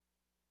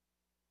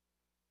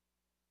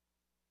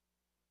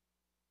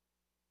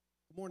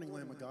Morning,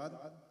 Lamb of God.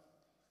 I'm on now.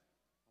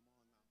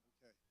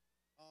 Okay.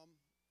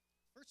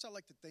 First, I'd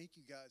like to thank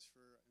you guys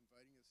for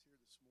inviting us here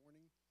this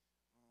morning.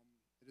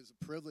 It is a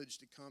privilege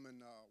to come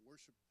and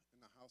worship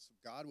in the house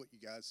of God with you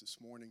guys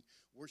this morning.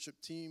 Worship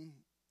team,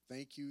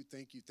 thank you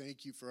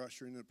for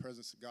ushering in the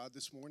presence of God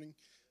this morning.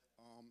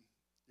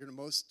 You're the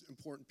most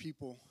important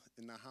people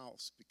in the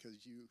house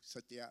because you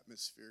set the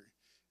atmosphere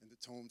and the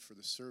tone for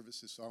the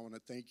services. So I want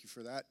to thank you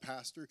for that,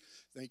 Pastor.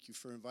 Thank you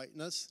for inviting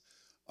us.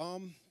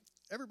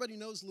 Everybody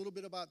knows a little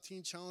bit about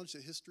Teen Challenge,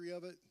 the history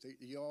of it.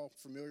 You all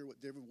familiar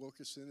with David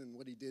Wilkerson and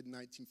what he did in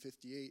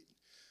 1958.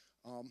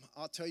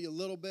 I'll tell you a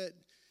little bit.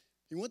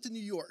 He went to New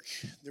York.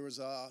 There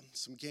was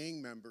some gang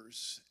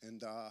members,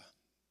 and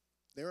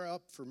they were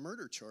up for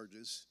murder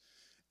charges.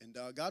 And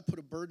God put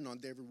a burden on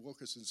David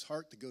Wilkerson's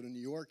heart to go to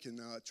New York and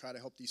try to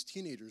help these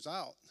teenagers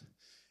out.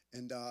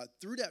 And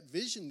through that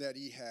vision that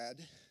he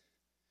had,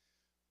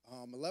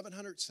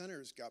 1,100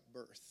 centers got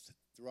birthed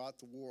throughout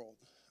the world.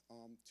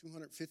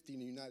 250 in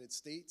the United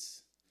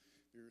States.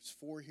 There's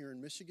 4 here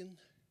in Michigan.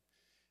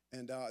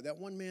 And that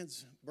one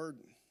man's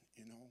burden,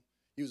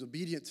 he was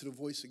obedient to the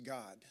voice of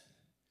God.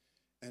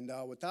 And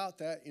without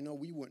that,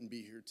 we wouldn't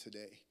be here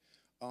today.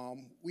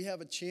 We have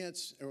a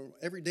chance,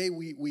 every day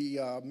we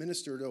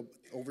minister to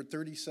over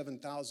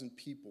 37,000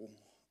 people.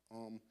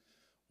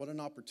 What an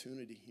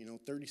opportunity.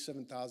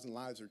 37,000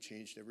 lives are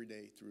changed every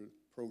day through the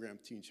program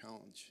Teen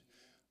Challenge.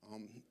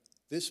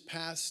 This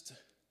past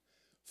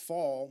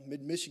fall,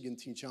 Mid-Michigan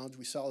Teen Challenge,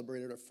 we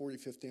celebrated our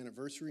 45th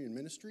anniversary in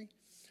ministry.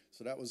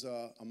 So that was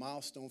a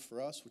milestone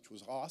for us, which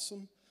was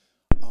awesome.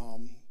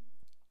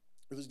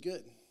 It was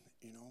good,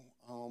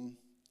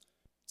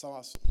 it's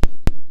awesome.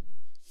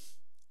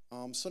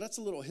 So that's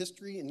a little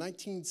history. In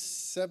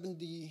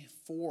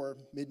 1974,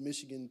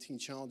 Mid-Michigan Teen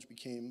Challenge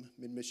became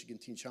Mid-Michigan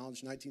Teen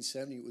Challenge. In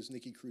 1970, it was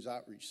Nicky Cruz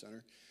Outreach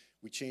Center.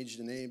 We changed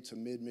the name to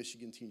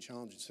Mid-Michigan Teen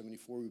Challenge in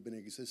 74. We've been in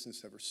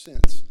existence ever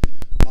since.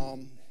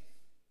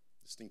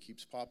 This thing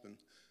keeps popping.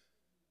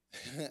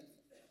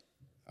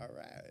 All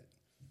right.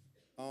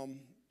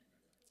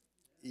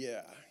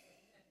 Yeah.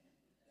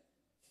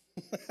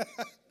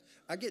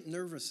 I get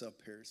nervous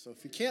up here, so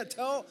if you can't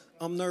tell,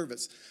 I'm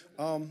nervous.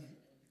 I'd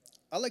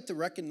like to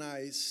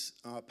recognize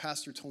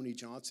Pastor Tony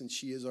Johnson.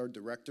 She is our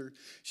director.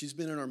 She's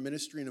been in our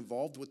ministry and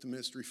involved with the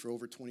ministry for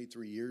over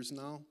 23 years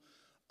now.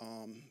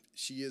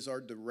 She is our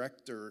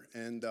director,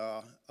 and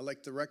I'd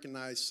like to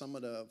recognize some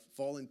of the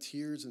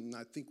volunteers, and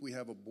I think we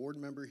have a board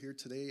member here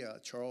today,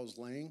 Charles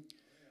Lang.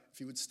 If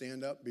you would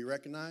stand up, be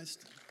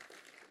recognized.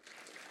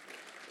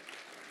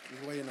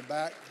 He's way in the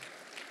back.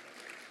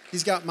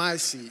 He's got my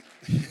seat.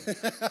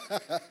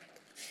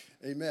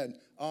 Amen.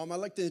 I'd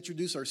like to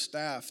introduce our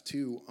staff,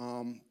 too.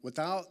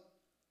 Without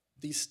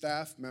these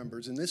staff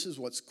members, and this is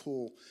what's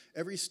cool,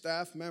 every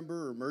staff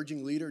member or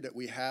emerging leader that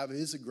we have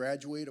is a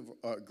graduate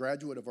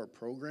of our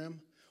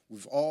program.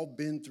 We've all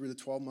been through the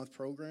 12-month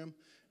program,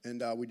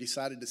 and we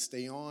decided to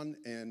stay on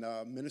and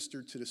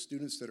minister to the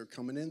students that are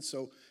coming in.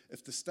 So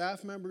if the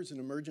staff members and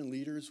emerging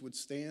leaders would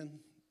stand,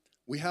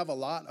 we have a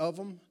lot of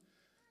them.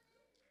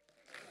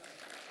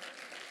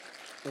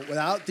 But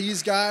without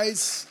these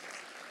guys,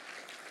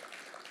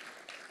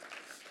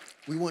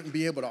 we wouldn't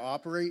be able to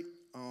operate.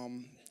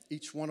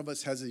 Each one of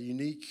us has a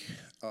unique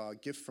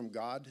gift from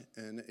God,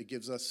 and it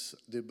gives us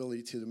the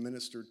ability to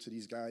minister to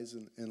these guys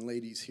and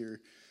ladies here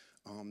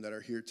that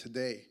are here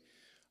today.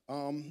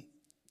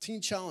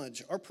 Teen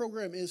Challenge, our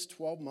program is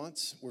 12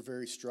 months. We're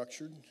very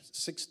structured.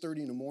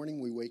 6:30 in the morning,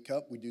 we wake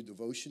up, we do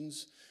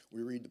devotions,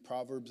 we read the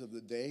Proverbs of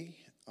the day,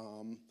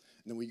 and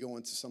then we go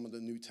into some of the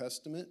New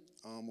Testament.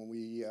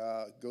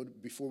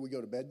 Before we go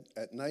to bed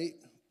at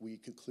night, we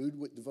conclude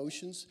with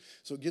devotions.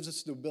 So it gives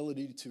us the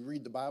ability to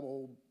read the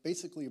Bible,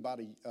 basically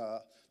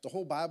the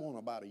whole Bible in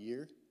about a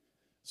year.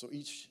 So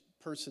each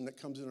person that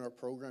comes in our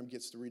program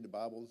gets to read the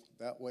Bible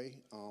that way.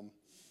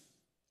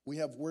 We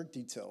have work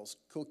details,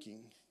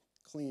 cooking,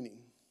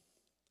 cleaning,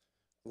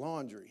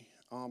 laundry.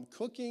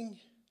 Cooking,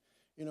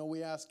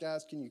 we ask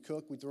guys, can you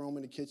cook? We throw them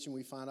in the kitchen.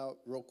 We find out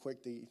real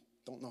quick they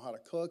don't know how to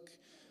cook.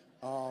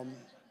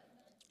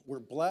 We're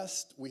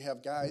blessed. We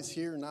have guys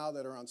here now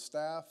that are on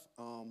staff.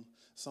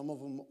 Some of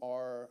them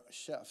are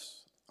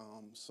chefs.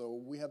 So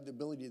we have the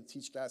ability to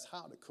teach guys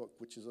how to cook,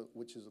 which is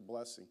a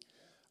blessing.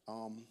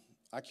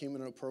 I came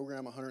into a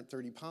program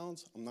 130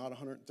 pounds. I'm not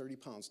 130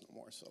 pounds no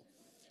more, so.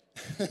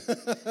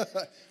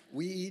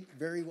 We eat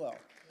very well.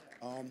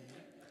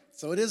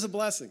 So it is a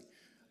blessing.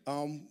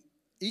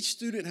 Each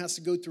student has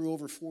to go through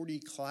over 40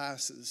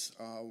 classes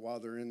while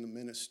they're in the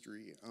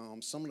ministry.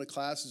 Some of the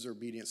classes are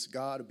obedience to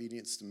God,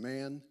 obedience to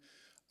man,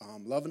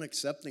 love and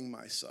accepting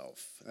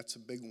myself. That's a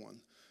big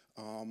one.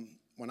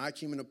 When I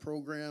came in the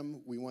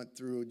program, we went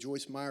through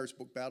Joyce Meyer's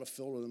book,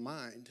 Battlefield of the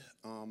Mind.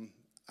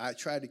 I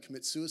tried to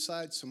commit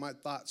suicide, so my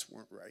thoughts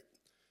weren't right.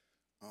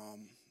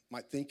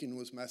 My thinking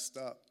was messed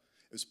up.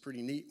 It was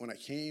pretty neat when I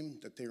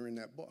came that they were in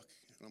that book.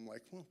 And I'm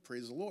like, well,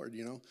 praise the Lord,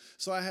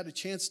 So I had a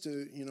chance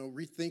to,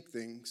 rethink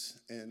things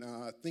and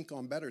think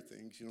on better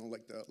things,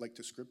 like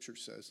the scripture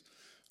says.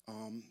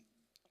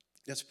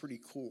 That's pretty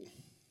cool.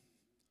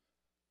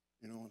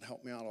 it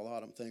helped me out a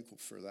lot. I'm thankful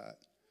for that.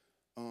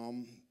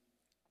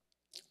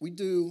 We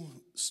do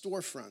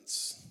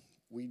storefronts.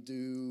 We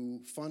do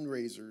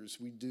fundraisers.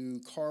 We do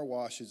car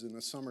washes in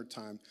the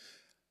summertime.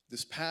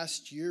 This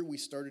past year, we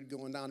started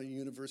going down to the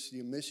University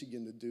of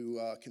Michigan to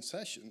do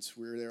concessions.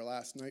 We were there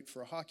last night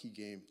for a hockey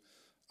game.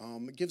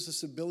 It gives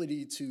us the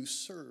ability to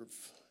serve,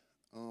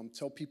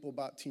 tell people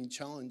about Teen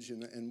Challenge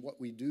and what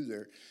we do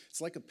there.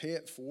 It's like a pay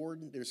it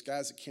forward. There's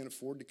guys that can't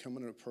afford to come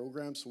into the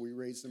program, so we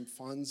raise them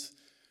funds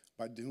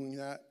by doing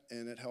that,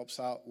 and it helps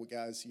out with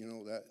guys,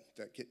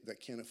 that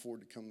can't afford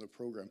to come to the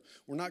program.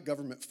 We're not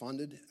government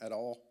funded at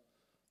all,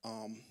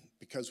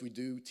 because we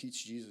do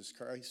teach Jesus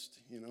Christ,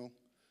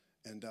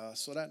 and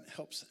so that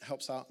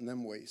helps out in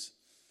them ways.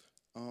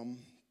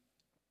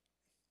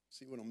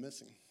 See what I'm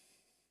missing.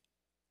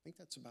 I think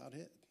that's about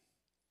it.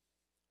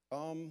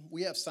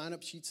 We have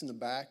sign-up sheets in the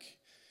back.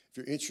 If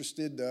you're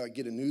interested,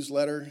 get a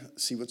newsletter,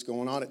 see what's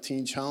going on at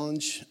Teen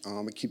Challenge.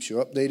 It keeps you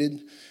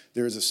updated.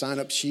 There is a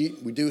sign-up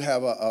sheet. We do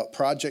have a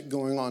project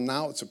going on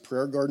now. It's a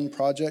prayer garden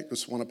project.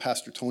 It's one of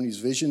Pastor Tony's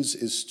visions,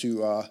 is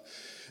to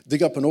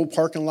dig up an old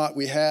parking lot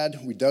we had.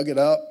 We dug it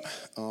up.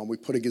 We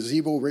put a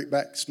gazebo right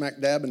back smack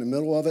dab in the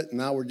middle of it, and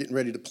now we're getting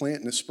ready to plant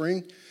in the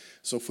spring.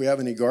 So if we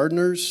have any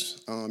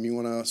gardeners, you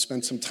want to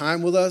spend some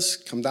time with us,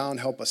 come down,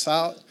 help us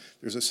out.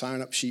 There's a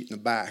sign-up sheet in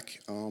the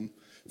back.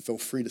 Feel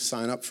free to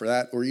sign up for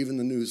that, or even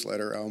the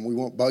newsletter. We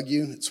won't bug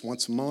you. It's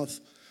once a month.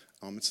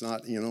 It's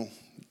not,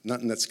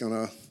 nothing that's going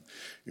to,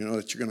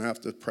 that you're going to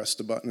have to press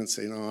the button and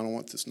say, no, I don't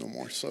want this no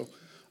more. So,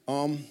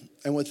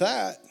 and with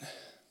that, I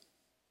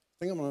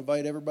think I'm going to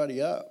invite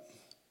everybody up.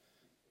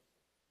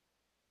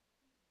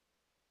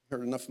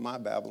 Heard enough of my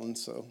babbling,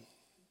 so.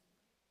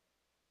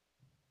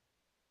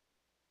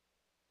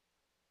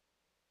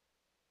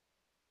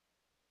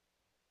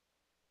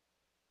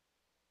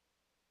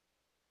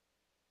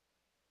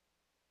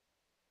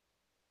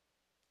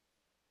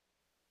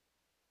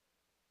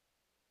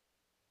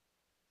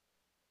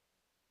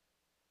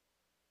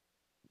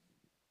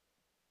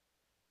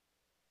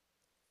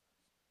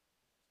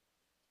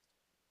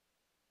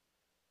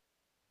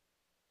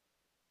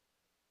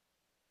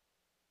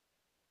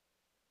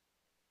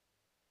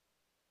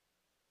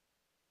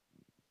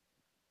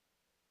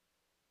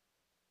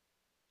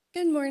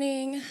 Good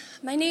morning.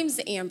 My name's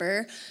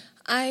Amber.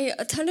 I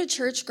attended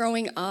church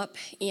growing up,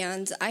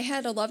 and I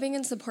had a loving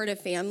and supportive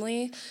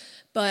family,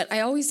 but I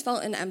always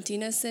felt an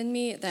emptiness in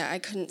me that I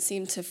couldn't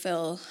seem to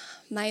fill.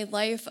 My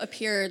life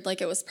appeared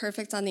like it was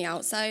perfect on the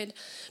outside,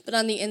 but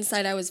on the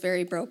inside I was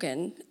very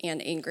broken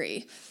and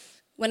angry.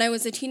 When I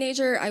was a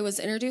teenager, I was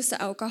introduced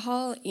to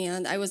alcohol,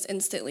 and I was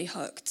instantly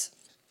hooked.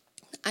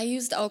 I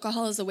used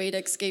alcohol as a way to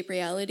escape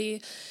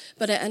reality,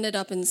 but it ended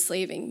up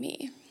enslaving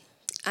me.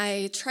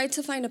 I tried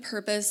to find a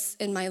purpose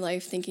in my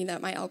life thinking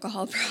that my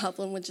alcohol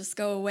problem would just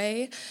go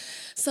away.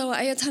 So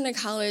I attended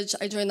college,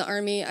 I joined the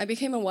Army, I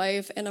became a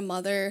wife and a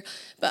mother,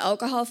 but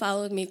alcohol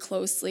followed me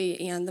closely,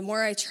 and the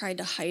more I tried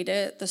to hide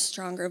it, the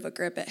stronger of a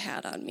grip it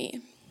had on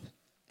me.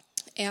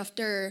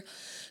 After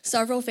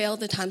several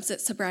failed attempts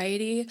at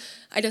sobriety,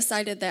 I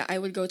decided that I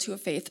would go to a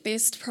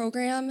faith-based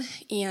program,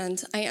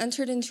 and I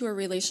entered into a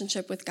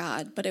relationship with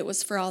God, but it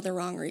was for all the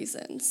wrong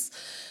reasons.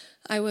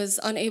 I was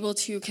unable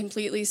to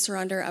completely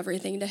surrender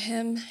everything to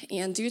him,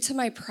 and due to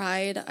my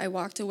pride, I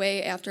walked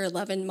away after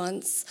 11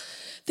 months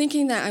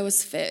thinking that I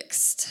was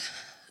fixed.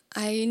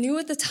 I knew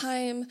at the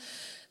time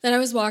that I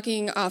was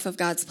walking off of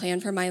God's plan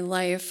for my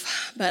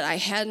life, but I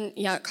hadn't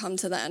yet come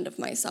to the end of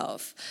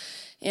myself,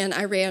 and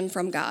I ran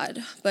from God,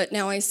 but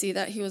now I see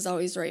that he was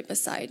always right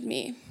beside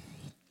me.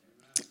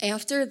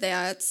 After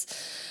that,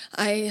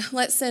 I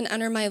let sin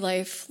enter my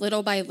life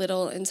little by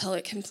little until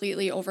it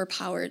completely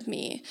overpowered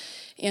me.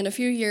 And a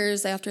few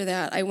years after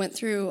that, I went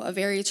through a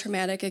very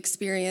traumatic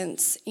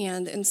experience,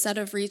 and instead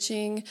of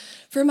reaching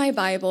for my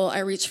Bible, I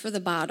reached for the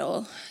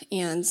bottle,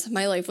 and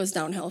my life was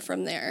downhill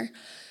from there.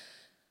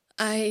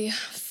 I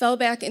fell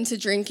back into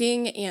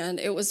drinking, and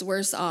it was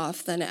worse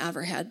off than it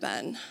ever had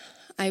been.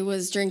 I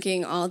was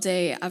drinking all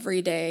day,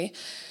 every day.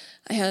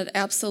 I had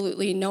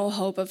absolutely no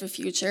hope of a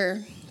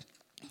future.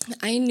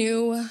 I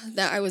knew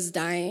that I was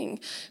dying,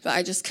 but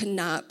I just could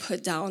not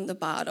put down the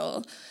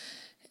bottle.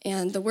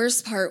 And the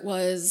worst part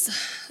was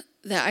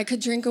that I could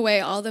drink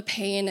away all the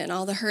pain and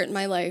all the hurt in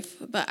my life,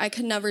 but I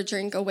could never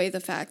drink away the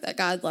fact that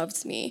God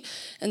loved me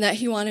and that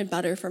he wanted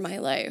better for my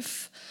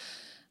life.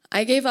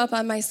 I gave up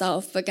on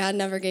myself, but God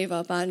never gave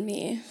up on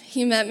me.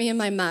 He met me in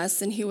my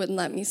mess, and he wouldn't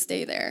let me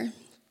stay there.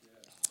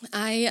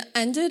 I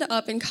ended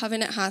up in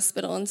Covenant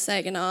Hospital in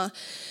Saginaw,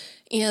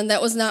 and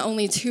that was not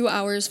only 2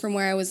 hours from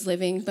where I was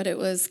living, but it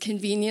was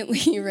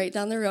conveniently right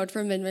down the road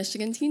from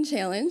Mid-Michigan Teen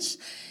Challenge.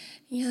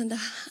 And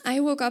I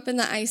woke up in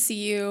the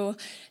ICU,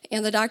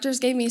 and the doctors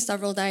gave me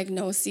several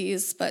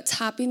diagnoses, but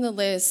topping the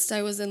list,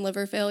 I was in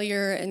liver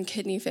failure and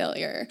kidney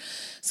failure.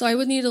 So I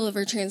would need a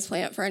liver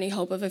transplant for any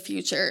hope of a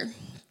future.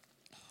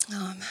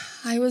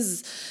 I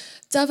was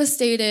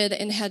devastated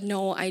and had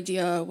no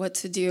idea what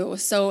to do.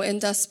 So in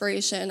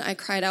desperation, I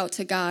cried out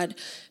to God,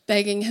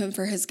 begging him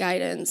for his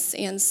guidance.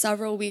 And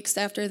several weeks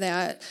after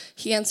that,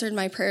 he answered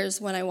my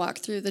prayers when I walked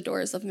through the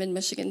doors of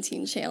Mid-Michigan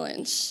Teen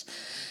Challenge.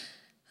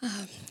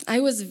 I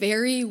was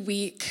very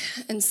weak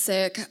and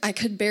sick. I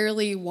could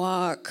barely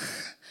walk.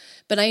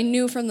 But I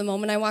knew from the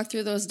moment I walked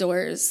through those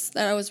doors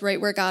that I was right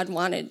where God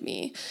wanted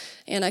me.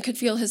 And I could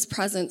feel his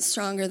presence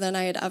stronger than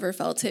I had ever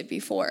felt it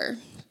before.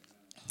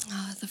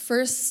 The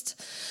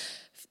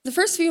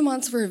first few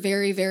months were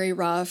very, very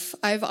rough.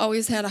 I've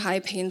always had a high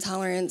pain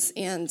tolerance,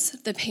 and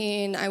the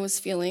pain I was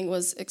feeling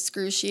was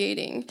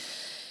excruciating.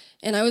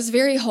 And I was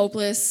very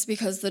hopeless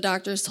because the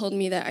doctors told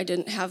me that I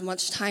didn't have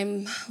much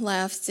time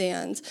left,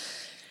 and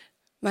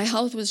my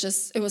health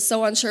was it was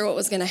so unsure what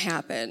was going to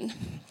happen.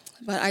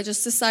 But I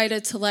just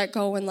decided to let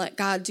go and let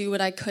God do what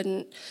I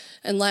couldn't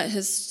and let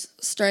his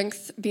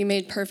strength be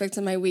made perfect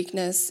in my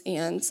weakness.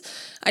 And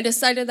I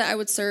decided that I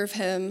would serve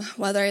him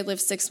whether I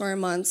lived 6 more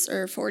months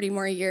or 40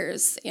 more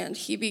years. And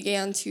he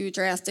began to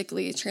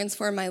drastically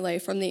transform my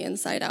life from the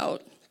inside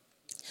out.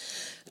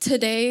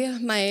 Today,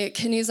 my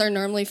kidneys are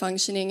normally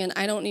functioning and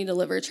I don't need a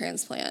liver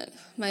transplant.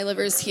 My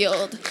liver's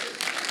healed.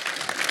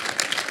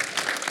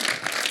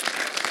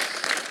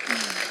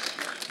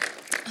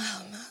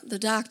 The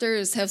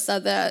doctors have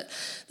said that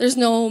there's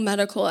no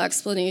medical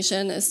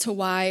explanation as to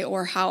why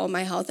or how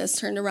my health has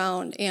turned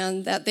around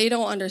and that they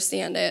don't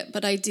understand it,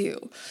 but I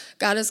do.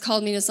 God has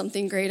called me to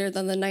something greater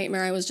than the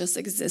nightmare I was just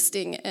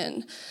existing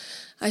in.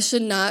 I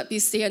should not be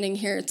standing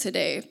here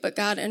today, but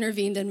God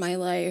intervened in my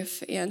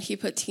life and he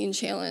put Teen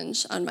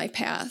Challenge on my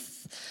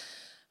path.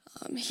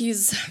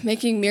 He's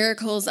making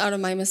miracles out of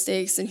my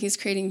mistakes and he's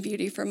creating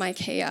beauty from my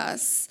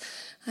chaos.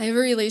 I have a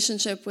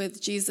relationship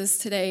with Jesus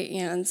today,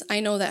 and I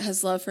know that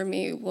his love for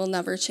me will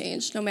never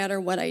change, no matter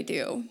what I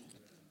do.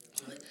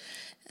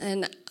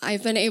 And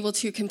I've been able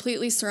to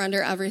completely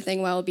surrender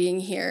everything while being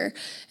here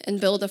and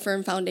build a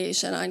firm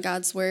foundation on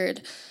God's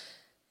word.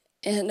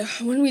 And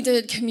when we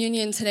did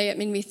communion today, it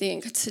made me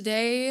think,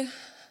 today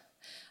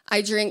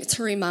I drink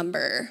to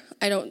remember.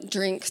 I don't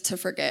drink to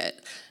forget.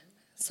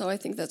 So I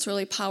think that's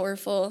really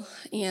powerful.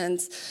 And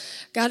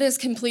God has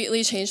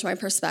completely changed my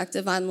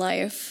perspective on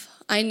life.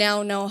 I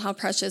now know how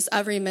precious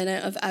every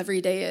minute of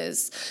every day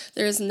is.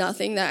 There is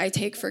nothing that I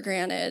take for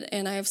granted,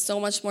 and I have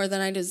so much more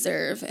than I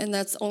deserve, and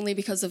that's only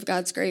because of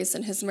God's grace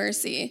and his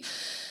mercy.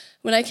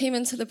 When I came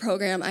into the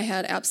program, I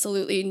had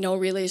absolutely no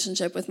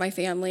relationship with my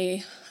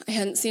family. I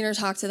hadn't seen or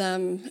talked to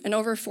them in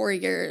over 4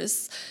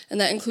 years,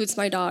 and that includes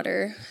my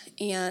daughter.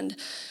 And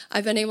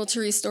I've been able to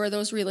restore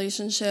those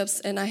relationships,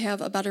 and I have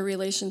a better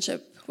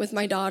relationship with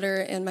my daughter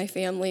and my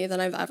family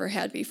than I've ever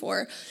had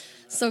before.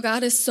 So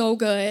God is so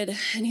good,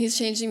 and he's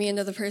changing me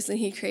into the person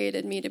he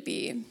created me to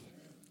be.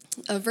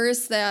 A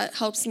verse that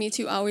helps me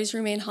to always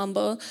remain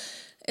humble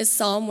is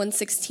Psalm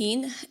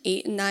 116,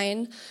 8 and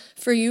 9.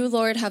 For you,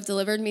 Lord, have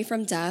delivered me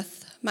from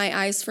death, my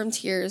eyes from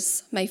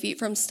tears, my feet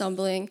from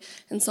stumbling,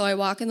 and so I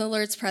walk in the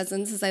Lord's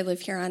presence as I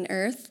live here on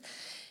earth.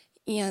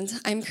 And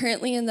I'm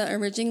currently in the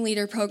Emerging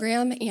Leader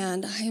program,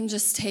 and I'm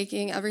just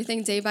taking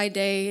everything day by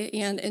day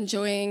and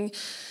enjoying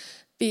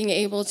being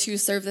able to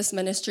serve this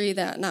ministry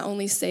that not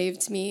only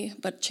saved me,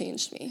 but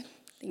changed me.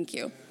 Thank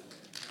you.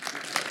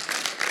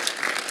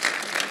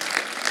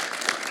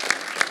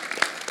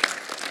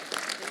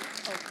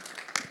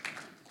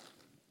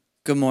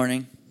 Good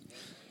morning.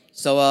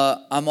 So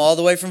I'm all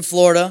the way from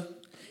Florida,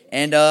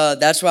 and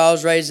that's where I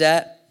was raised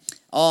at.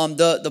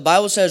 The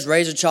Bible says,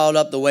 raise a child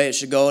up the way it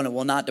should go, and it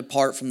will not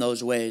depart from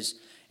those ways.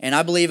 And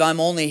I believe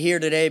I'm only here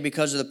today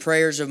because of the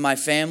prayers of my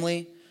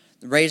family,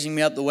 raising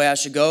me up the way I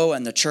should go,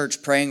 and the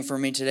church praying for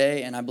me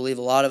today. And I believe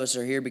a lot of us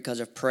are here because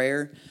of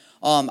prayer.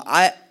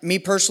 Me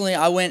personally,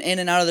 I went in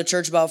and out of the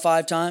church about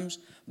 5 times,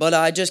 but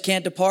I just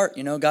can't depart.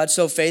 You know, God's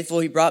so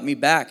faithful. He brought me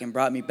back,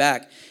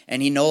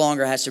 and he no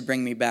longer has to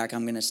bring me back.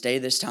 I'm going to stay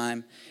this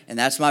time, and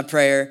that's my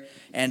prayer.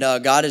 And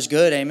God is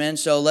good, amen.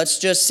 So let's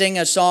just sing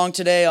a song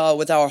today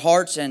with our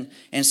hearts. And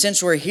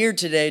since we're here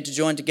today to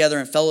join together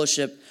in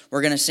fellowship,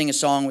 we're going to sing a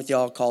song with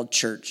y'all called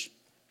Church.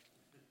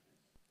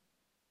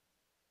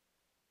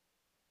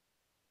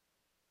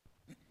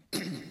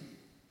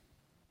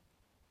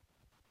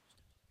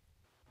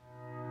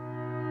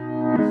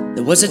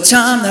 There was a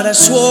time that I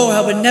swore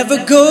I would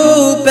never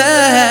go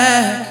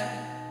back.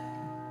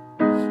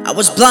 I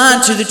was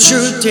blind to the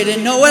truth,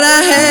 didn't know what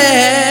I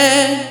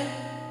had.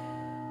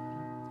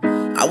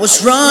 I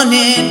was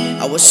running,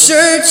 I was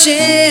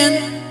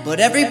searching, but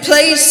every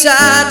place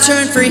I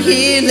turned for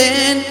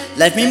healing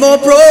left me more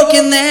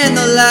broken than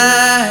the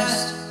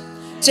last.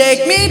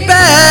 Take me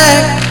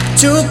back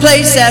to a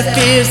place that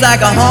feels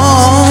like a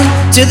home,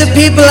 to the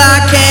people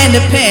I can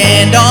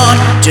depend on,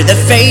 to the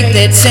faith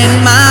that's in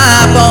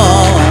my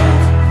bones.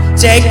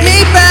 Take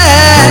me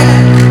back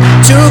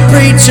to a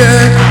preacher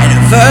and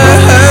a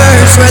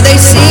verse where they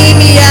see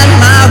me at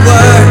my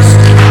worst,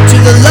 to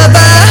the love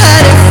I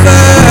had at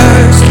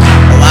first.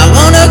 Oh, I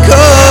wanna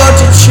go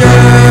to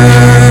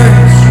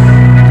church.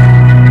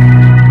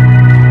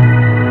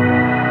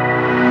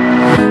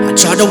 I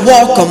tried to to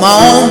walk on my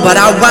own, but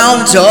I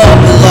wound up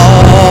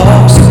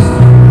lost.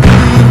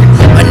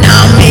 But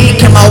now I'm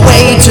making my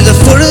way to the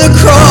foot of the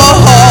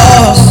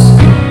cross.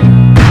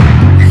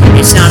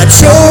 It's not a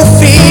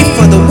trophy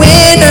for the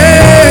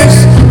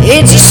winners,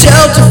 it's a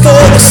shelter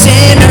for the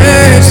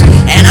sinners,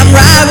 and I'm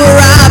right where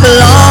I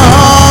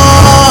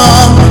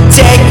belong.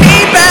 Take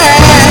me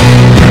back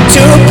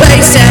to a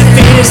place that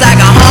feels like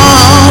a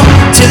home,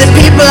 to the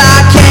people I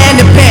can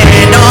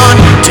depend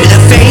on, to the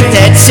faith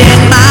that's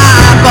in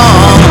my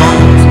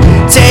bones.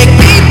 Take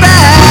me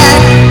back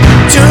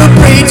to a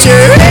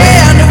preacher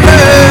and a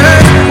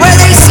verse, where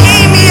they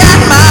see me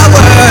at my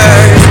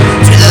worst,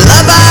 to the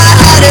love I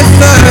had at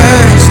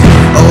first.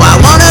 Oh,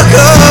 I wanna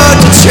go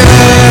to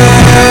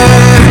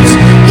church.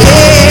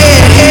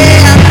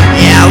 Yeah,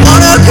 yeah, I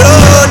wanna go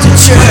to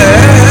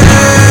church.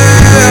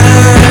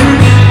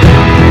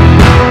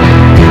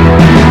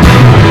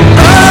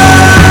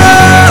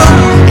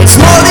 Oh, it's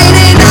more than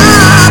an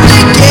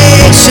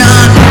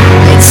obligation,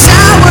 it's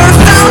our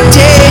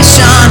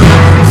foundation,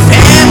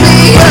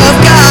 family of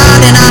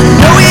God, and I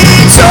know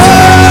it's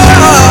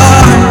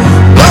hard,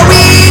 but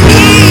we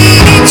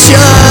need each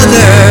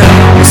other,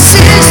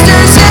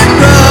 sisters and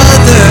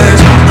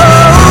brothers.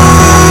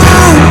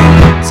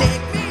 Oh,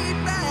 take me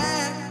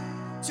back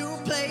to a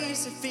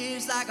place that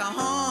feels like a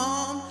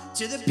home,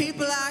 to the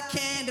people I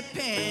can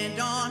depend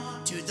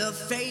on, to the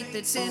faith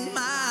that's in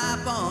my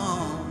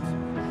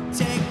bones.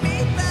 Take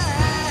me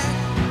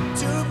back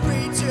to a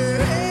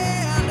preacher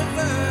and a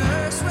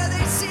verse, where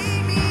they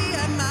see me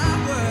at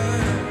my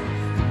word.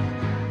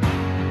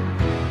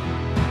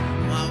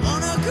 I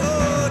wanna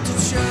go to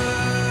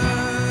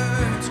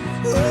church.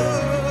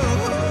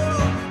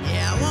 Oh,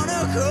 yeah, I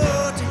wanna go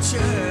to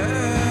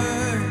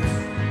church.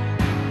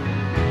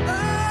 Oh, I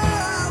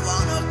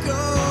wanna go,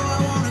 I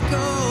wanna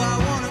go, I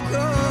wanna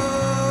go.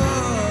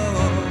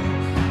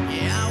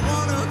 Yeah, I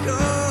wanna go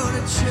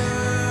to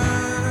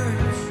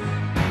church.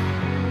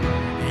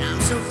 And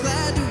I'm so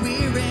glad that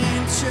we're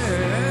in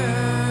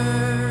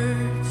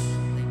church.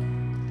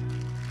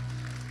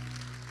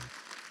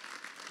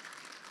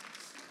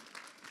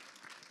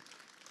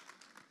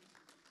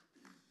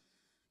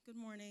 Good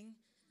morning.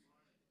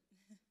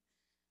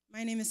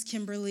 My name is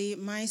Kimberly.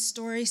 My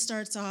story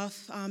starts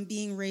off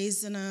being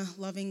raised in a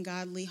loving,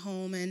 godly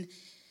home, and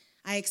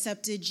I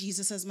accepted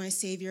Jesus as my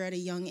Savior at a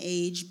young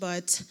age,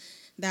 but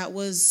that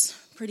was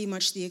pretty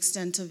much the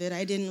extent of it.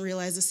 I didn't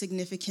realize the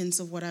significance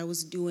of what I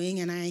was doing,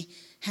 and I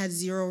had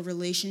zero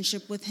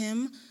relationship with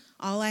Him.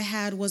 All I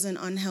had was an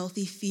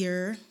unhealthy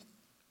fear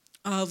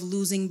of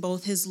losing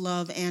both His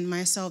love and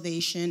my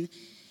salvation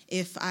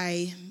if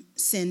I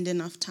sinned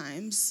enough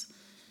times.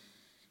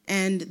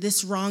 And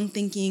this wrong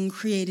thinking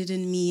created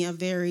in me a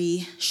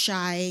very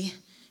shy,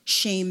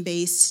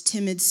 shame-based,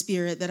 timid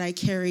spirit that I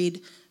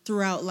carried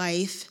throughout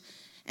life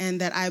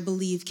and that I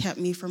believe kept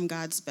me from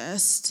God's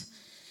best.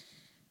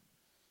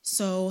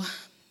 So 4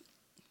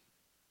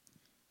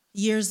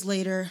 years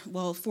later,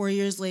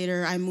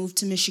 I moved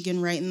to Michigan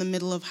right in the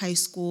middle of high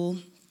school,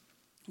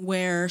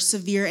 where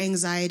severe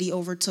anxiety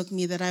overtook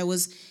me that I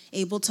was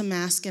able to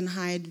mask and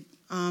hide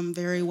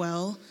very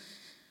well,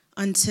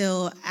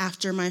 until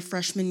after my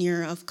freshman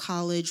year of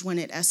college, when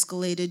it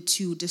escalated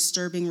to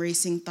disturbing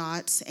racing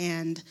thoughts,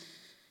 and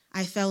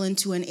I fell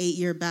into an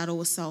 8-year battle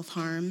with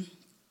self-harm.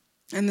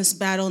 And this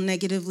battle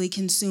negatively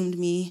consumed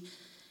me.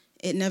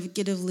 It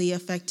negatively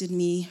affected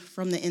me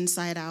from the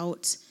inside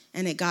out,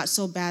 and it got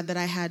so bad that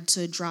I had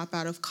to drop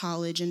out of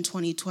college in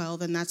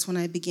 2012, and that's when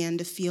I began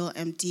to feel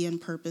empty and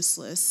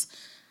purposeless.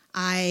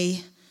 My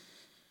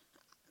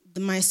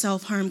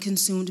self-harm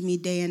consumed me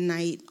day and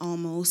night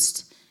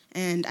almost,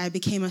 and I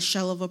became a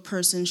shell of a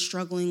person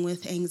struggling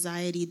with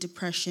anxiety,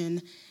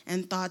 depression,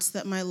 and thoughts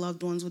that my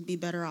loved ones would be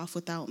better off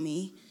without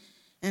me.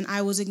 And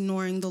I was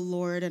ignoring the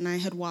Lord, and I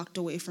had walked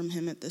away from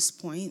Him at this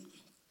point.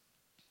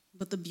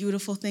 But the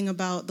beautiful thing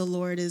about the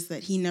Lord is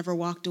that He never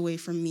walked away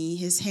from me.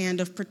 His hand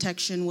of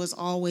protection was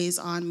always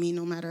on me,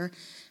 no matter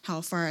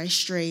how far I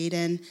strayed.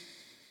 And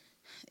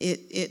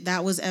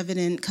that was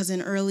evident because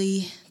in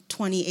early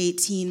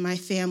 2018, my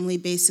family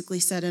basically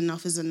said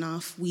enough is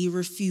enough. We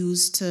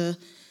refuse to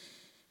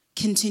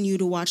continue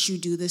to watch you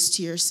do this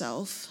to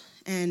yourself.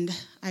 And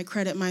I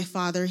credit my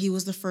father. He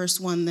was the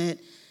first one that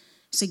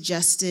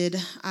suggested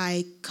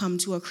I come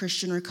to a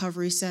Christian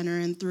recovery center,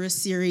 and through a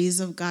series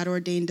of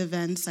God-ordained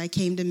events, I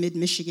came to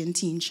Mid-Michigan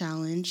Teen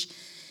Challenge.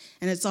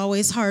 And it's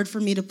always hard for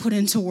me to put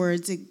into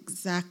words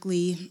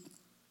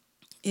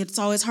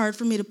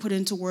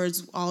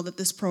all that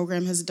this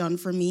program has done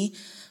for me,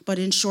 but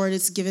in short,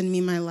 it's given me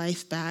my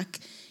life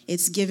back.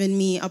 It's given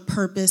me a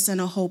purpose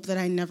and a hope that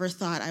I never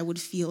thought I would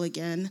feel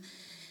again.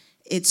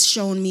 It's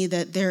shown me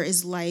that there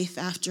is life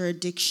after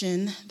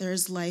addiction, there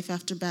is life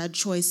after bad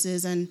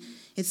choices, and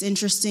it's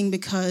interesting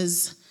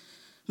because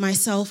my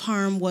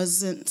self-harm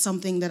wasn't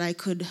something that I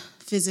could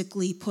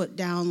physically put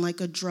down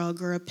like a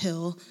drug or a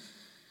pill.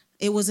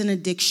 It was an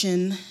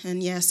addiction,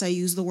 and yes, I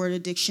use the word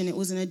addiction. It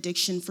was an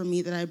addiction for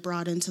me that I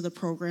brought into the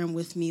program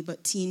with me,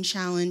 but Teen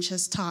Challenge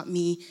has taught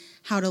me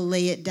how to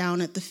lay it down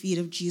at the feet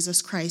of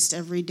Jesus Christ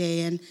every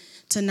day and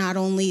to not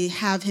only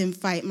have him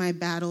fight my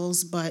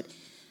battles, but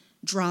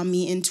draw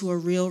me into a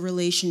real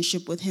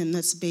relationship with him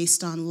that's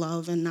based on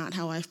love and not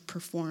how I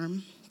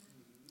perform.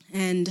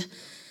 And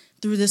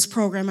through this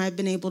program, I've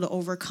been able to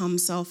overcome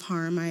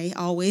self-harm. I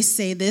always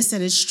say this,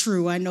 and it's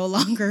true. I no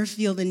longer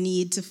feel the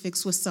need to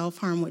fix with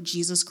self-harm what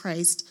Jesus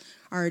Christ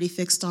already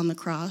fixed on the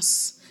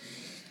cross.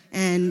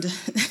 And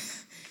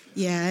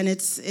yeah, and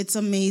it's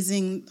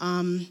amazing.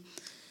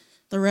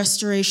 The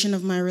restoration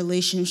of my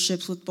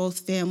relationships with both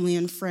family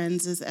and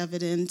friends is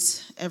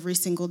evident every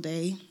single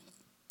day.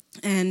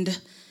 And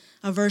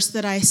a verse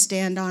that I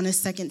stand on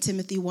is 2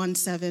 Timothy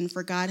 1:7.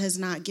 For God has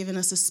not given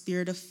us a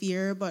spirit of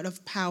fear, but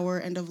of power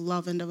and of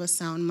love and of a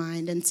sound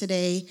mind. And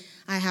today,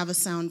 I have a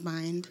sound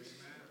mind.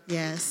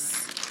 Yes.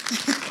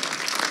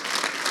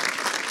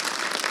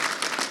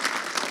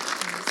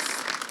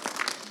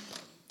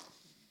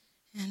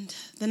 And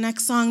the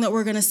next song that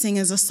we're going to sing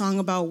is a song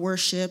about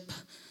worship.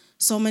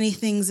 So many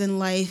things in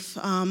life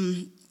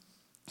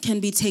can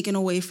be taken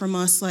away from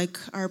us, like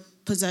our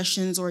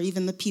possessions or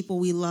even the people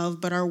we love,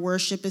 but our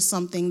worship is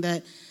something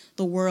that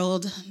the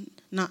world,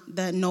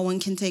 that no one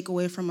can take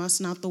away from us,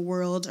 not the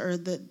world or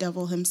the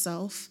devil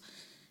himself.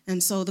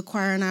 And so the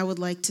choir and I would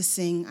like to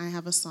sing I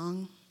Have a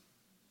Song.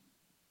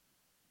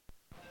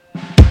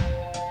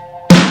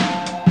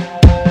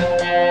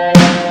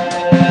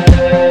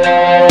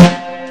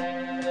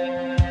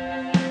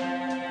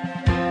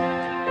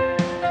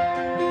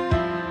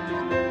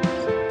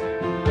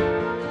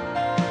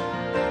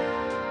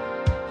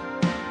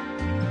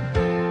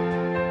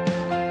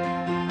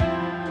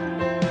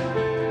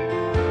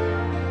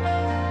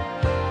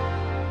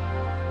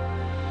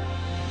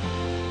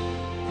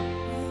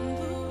 When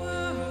the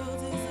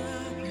world is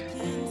up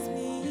against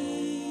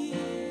me,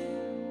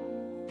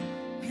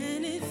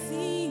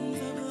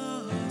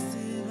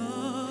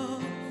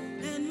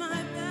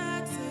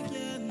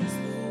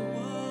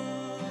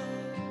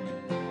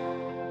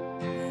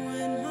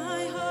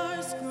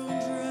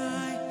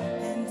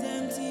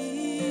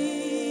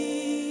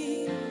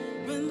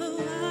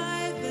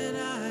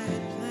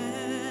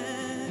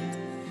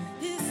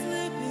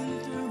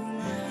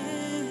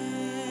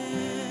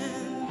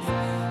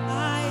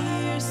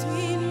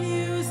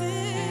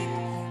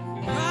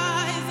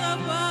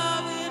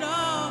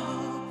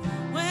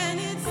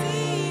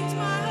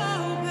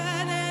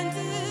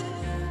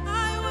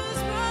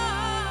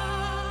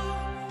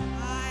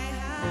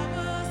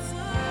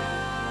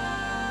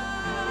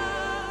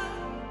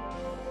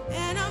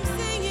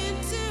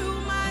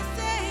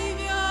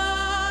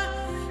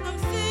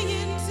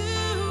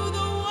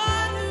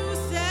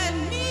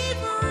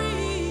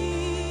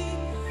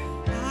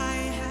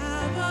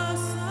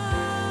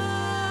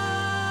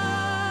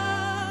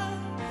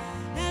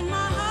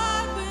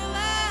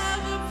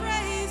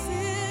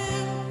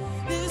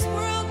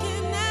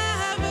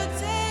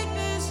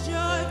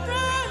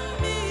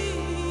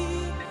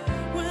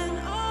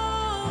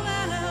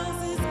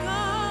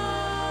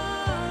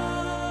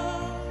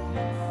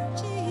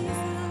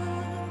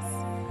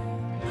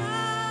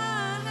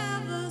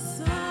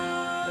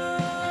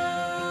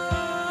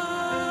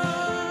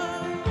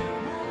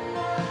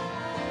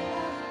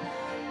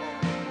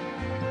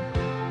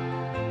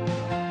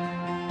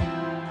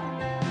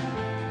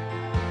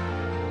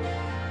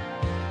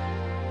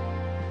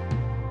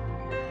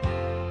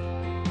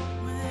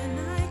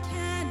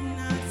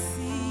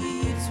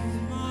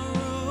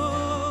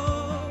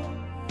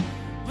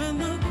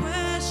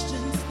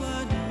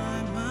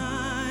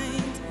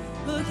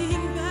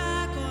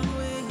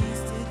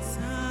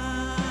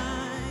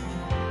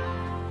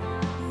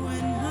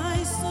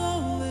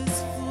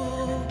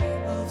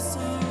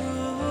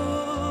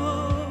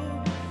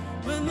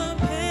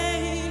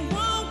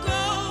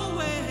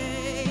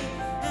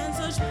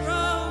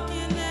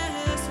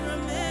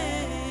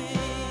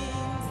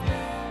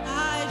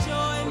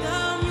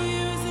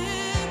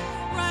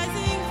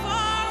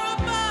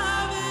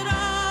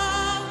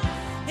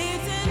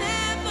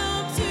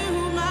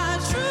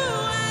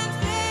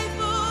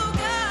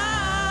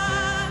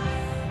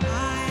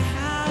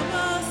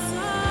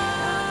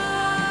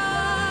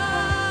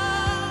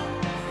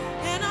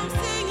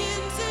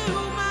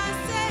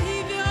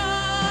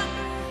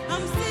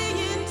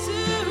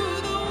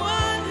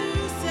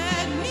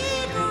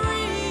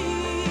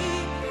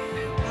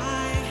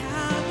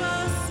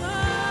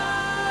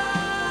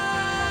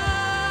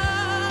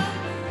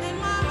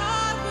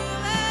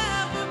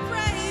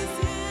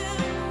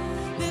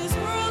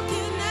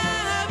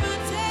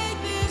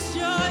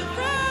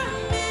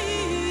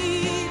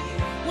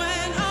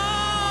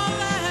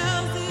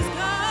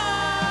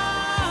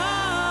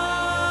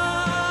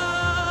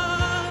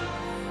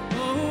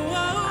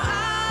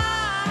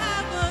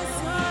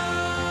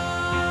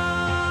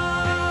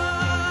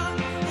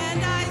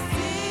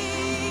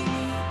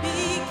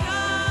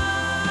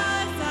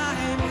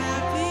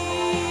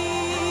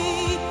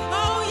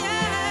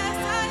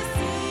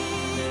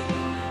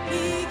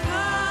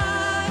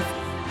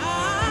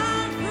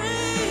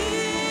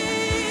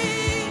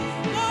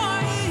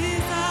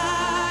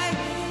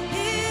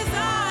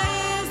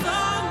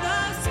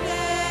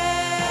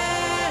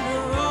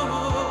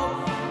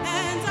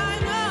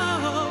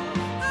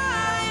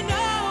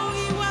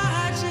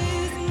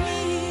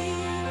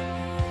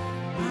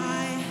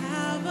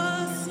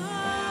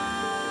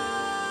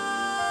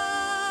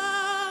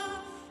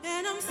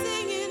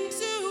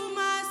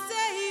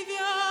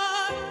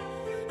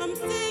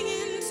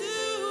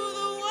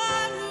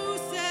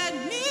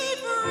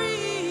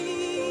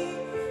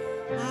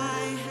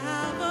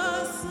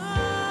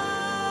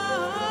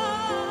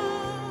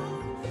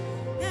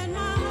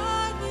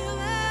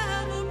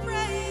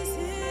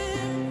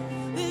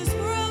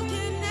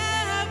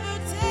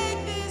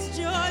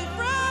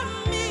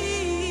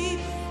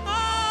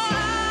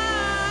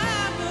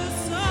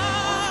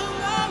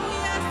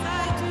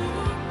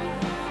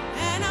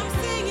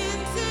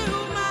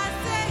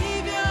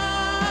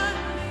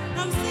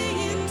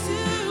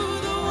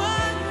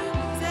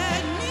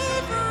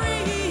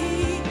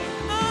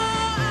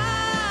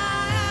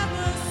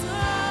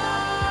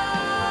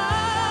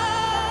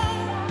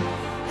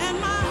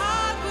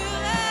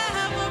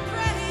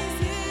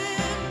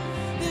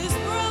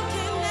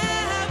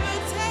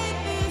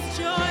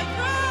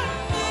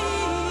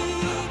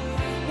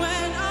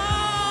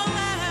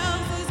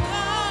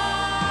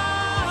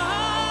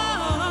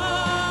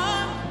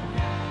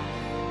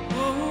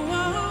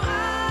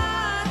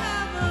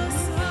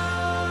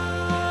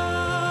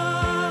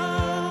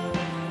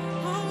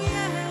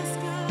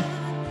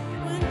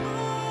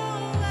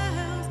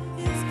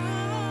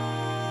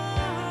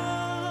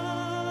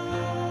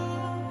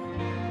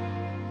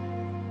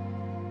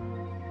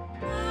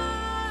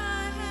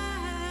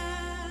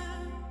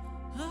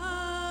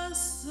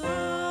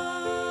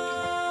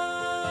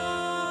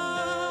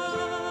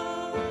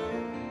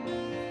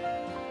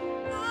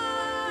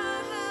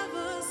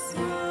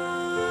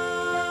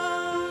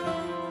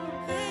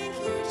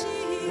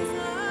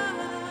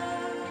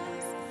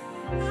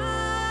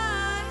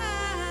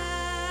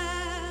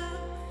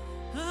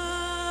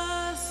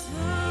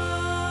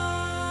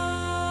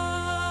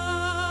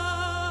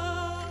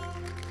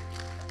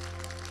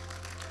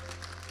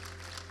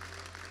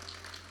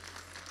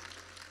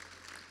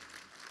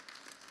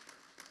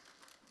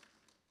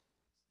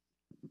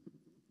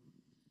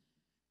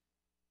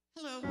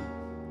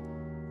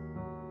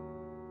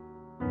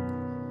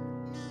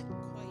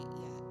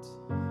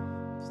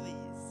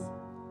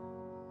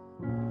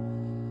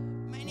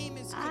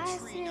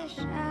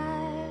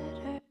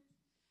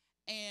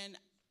 And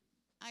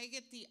I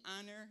get the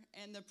honor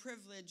and the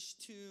privilege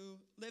to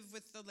live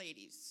with the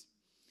ladies.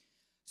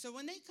 So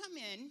when they come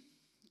in,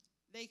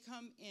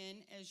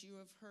 as you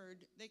have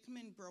heard, they come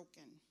in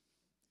broken,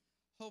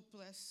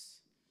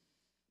 hopeless,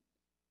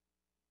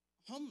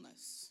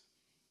 homeless.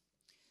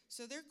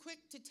 So they're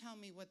quick to tell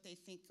me what they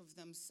think of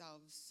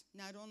themselves.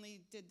 Not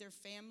only did their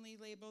family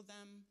label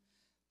them,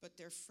 but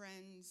their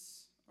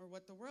friends or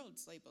what the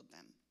world's labeled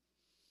them.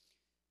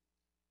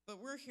 But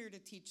we're here to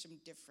teach them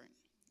different.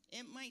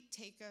 It might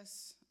take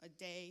us a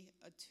day,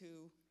 a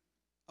two,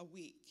 a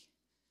week.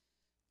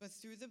 But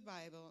through the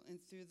Bible and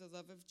through the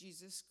love of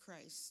Jesus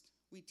Christ,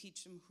 we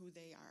teach them who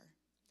they are.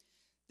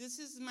 This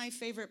is my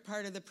favorite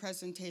part of the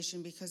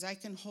presentation because I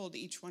can hold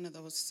each one of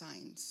those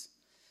signs.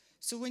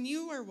 So when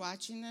you are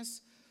watching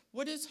this,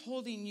 what is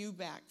holding you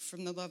back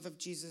from the love of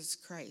Jesus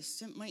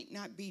Christ? It might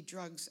not be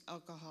drugs,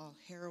 alcohol,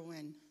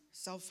 heroin,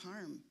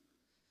 self-harm.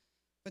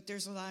 But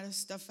there's a lot of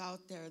stuff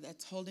out there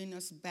that's holding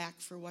us back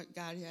for what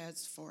God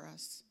has for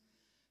us.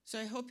 So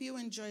I hope you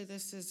enjoy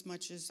this as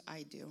much as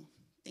I do.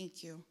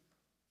 Thank you.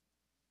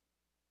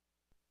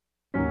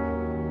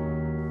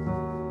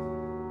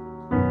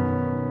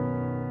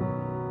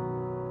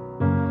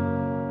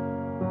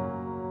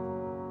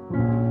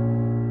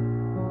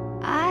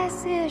 I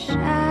see a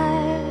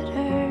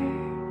shadow,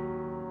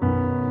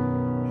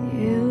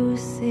 you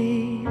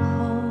see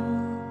whole.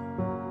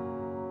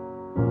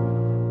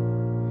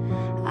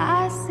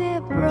 I see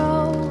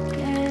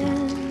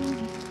broken,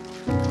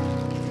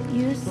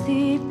 you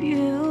see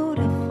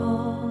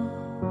beautiful.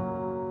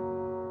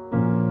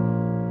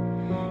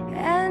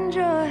 And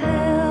you're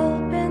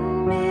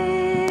helping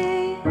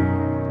me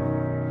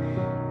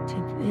to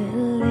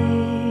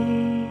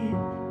believe.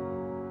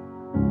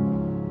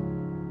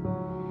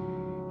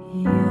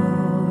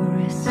 You're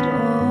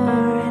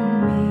restoring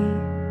me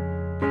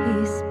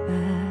piece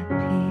by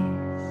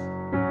piece.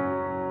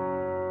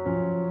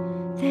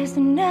 There's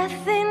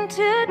nothing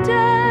too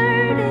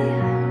dirty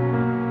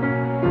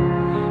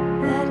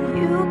that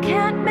you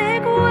can't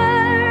make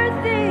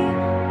worthy.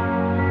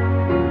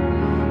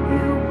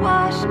 You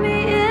wash me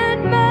in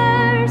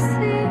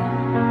mercy.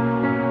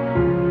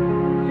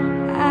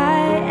 I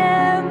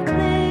am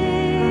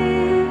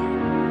clean.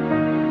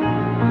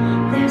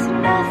 There's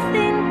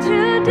nothing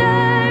too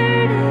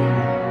dirty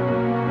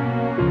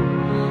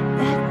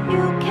that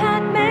you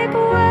can't make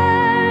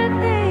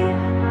worthy.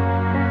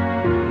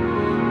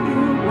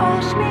 You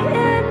wash me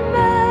in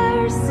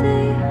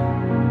mercy.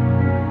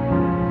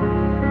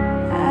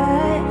 I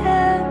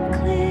am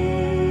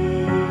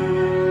clean.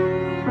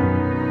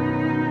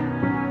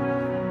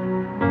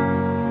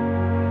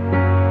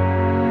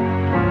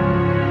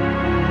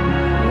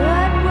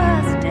 What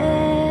was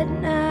dead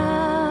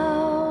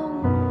now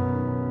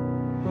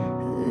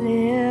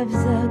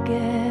lives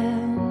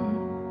again.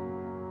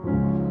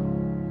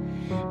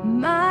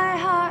 My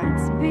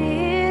heart's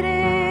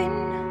beating,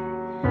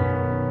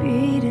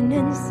 beating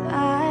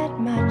inside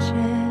my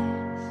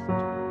chest.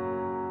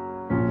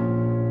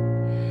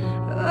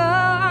 Oh,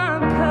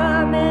 I'm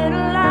coming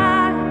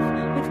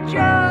alive with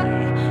joy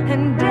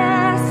and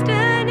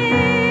destiny.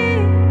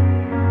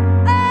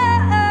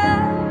 Oh,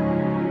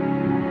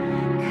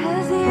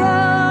 'cause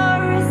you're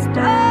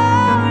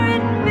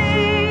restoring me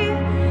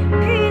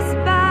piece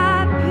by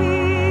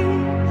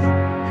piece.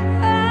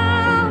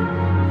 Oh,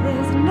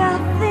 there's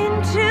nothing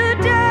too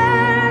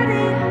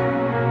dirty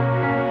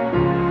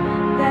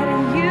that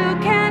you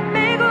can't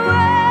make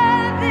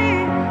worthy.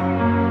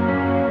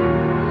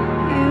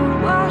 You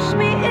wash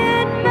me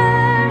in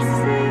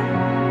mercy.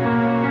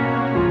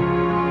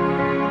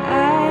 I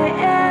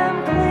am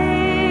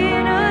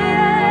clean, oh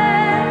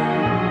yeah.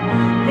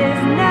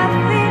 There's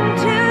nothing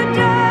too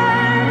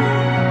dirty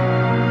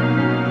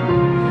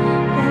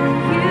that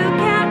you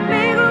can't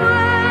make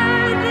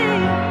worthy.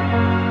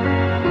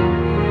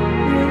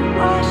 You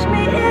wash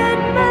me in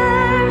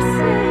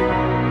mercy.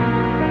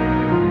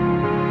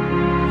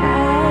 I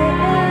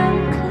am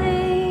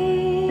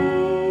clean.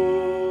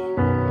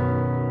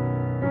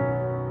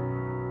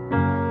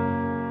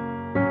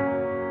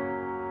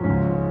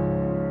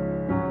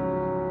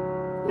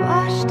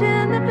 Washed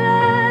in the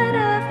blood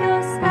of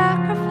your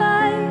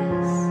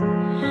sacrifice.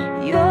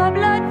 Your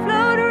blood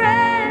flowed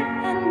red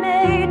and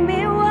made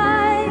me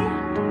white.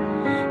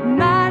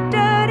 My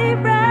dirty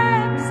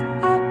rags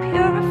are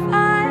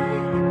purified.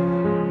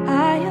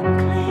 I am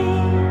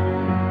clean.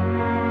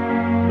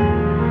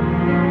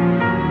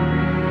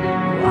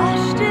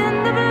 Washed in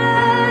the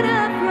blood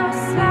of your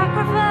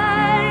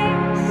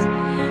sacrifice.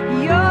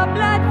 Your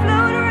blood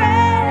flowed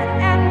red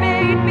and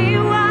made me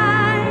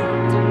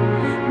white.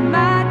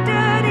 My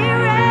dirty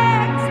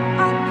rags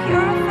are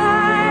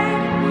purified.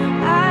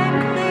 I'm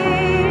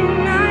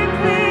clean, I'm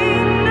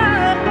clean.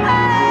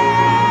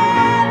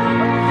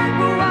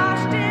 Oh,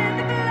 washed in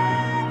the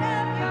blood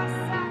of your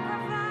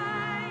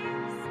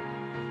sacrifice.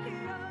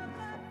 Your blood flowed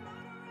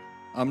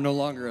red. I'm no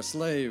longer a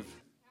slave.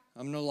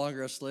 I'm no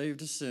longer a slave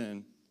to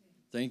sin.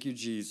 Thank you,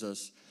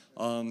 Jesus.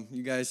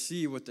 You guys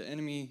see what the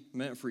enemy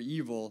meant for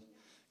evil,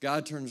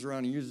 God turns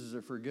around and uses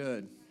it for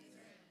good.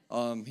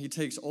 He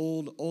takes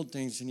old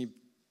things and he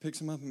picks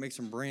them up and makes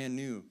them brand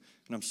new.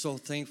 And I'm so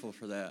thankful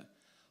for that.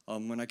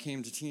 When I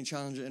came to Teen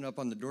Challenge and ended up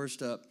on the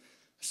doorstep, I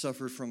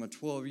suffered from a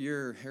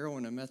 12-year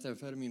heroin and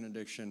methamphetamine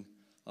addiction.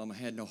 I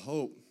had no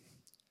hope.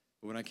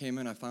 But when I came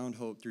in, I found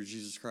hope through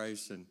Jesus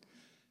Christ, and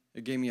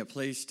it gave me a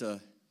place to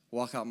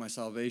walk out my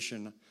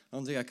salvation. I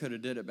don't think I could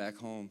have did it back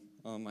home.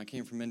 I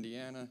came from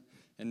Indiana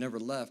and never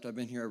left. I've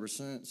been here ever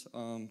since.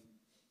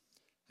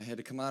 I had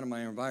to come out of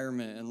my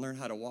environment and learn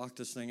how to walk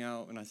this thing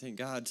out, and I thank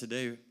God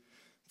today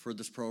for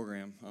this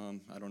program.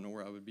 I don't know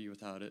where I would be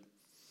without it.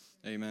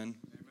 Amen.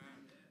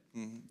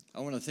 I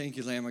want to thank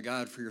you, Lamb of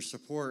God, for your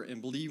support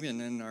and believing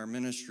in our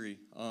ministry.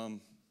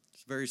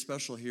 It's very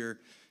special here.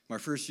 My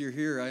first year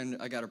here,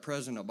 I got a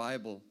present, a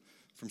Bible,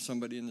 from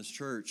somebody in this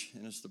church,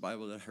 and it's the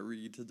Bible that I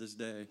read to this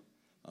day.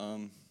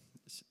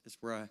 It's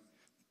where I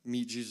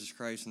meet Jesus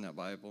Christ in that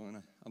Bible,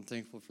 and I'm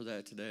thankful for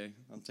that today.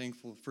 I'm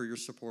thankful for your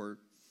support.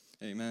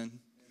 Amen.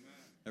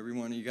 Every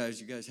one of you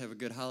guys have a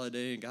good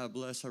holiday, and God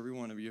bless every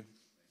one of you.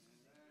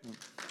 Amen.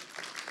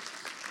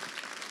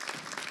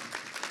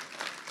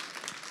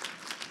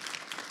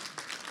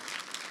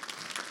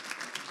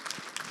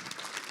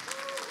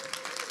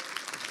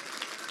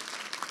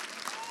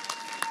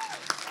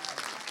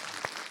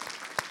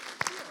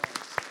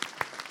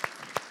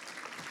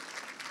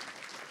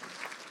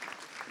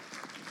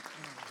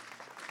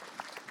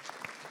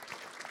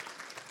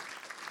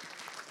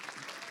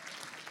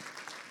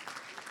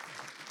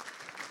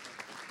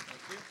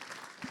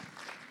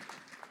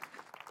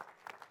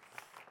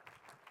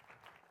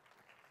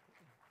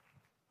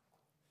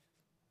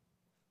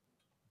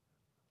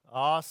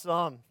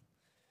 Awesome.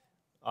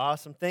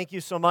 Awesome. Thank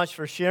you so much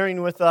for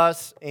sharing with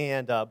us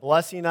and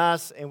blessing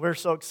us. And we're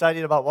so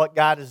excited about what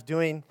God is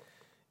doing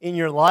in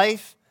your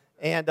life.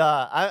 And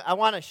I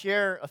want to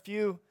share a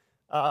few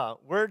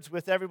words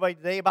with everybody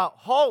today about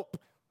hope.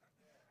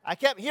 I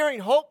kept hearing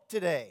hope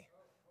today.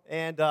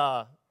 And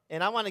I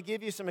want to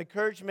give you some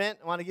encouragement.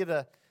 I want to give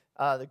the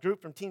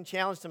group from Teen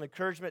Challenge some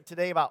encouragement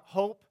today about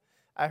hope.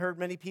 I heard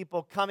many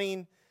people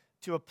coming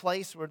to a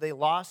place where they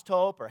lost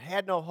hope or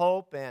had no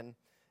hope, and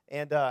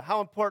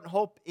how important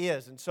hope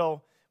is. And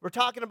so we're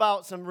talking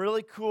about some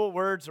really cool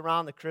words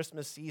around the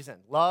Christmas season.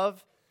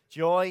 Love,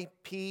 joy,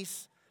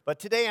 peace. But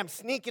today I'm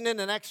sneaking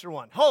in an extra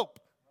one. Hope.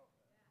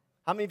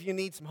 How many of you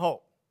need some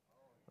hope?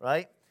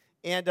 Right?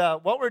 And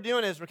what we're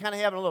doing is we're kind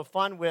of having a little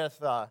fun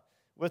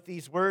with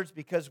these words,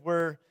 because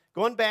we're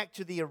going back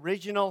to the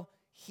original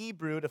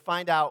Hebrew to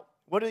find out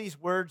what do these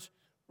words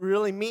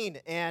really mean.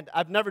 And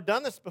I've never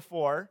done this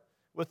before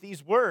with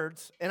these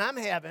words, and I'm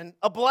having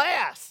a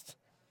blast.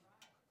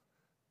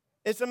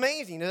 It's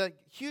amazing.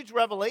 Huge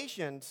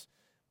revelations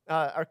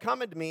are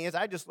coming to me as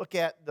I just look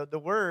at the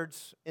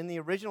words in the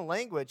original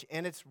language,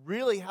 and it's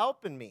really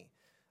helping me.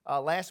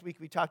 Last week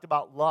we talked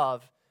about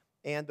love,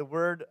 and the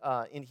word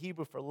in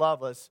Hebrew for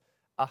love was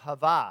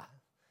ahava.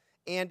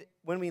 And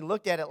when we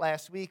looked at it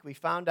last week, we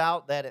found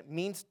out that it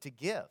means to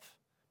give,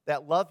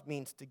 that love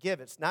means to give.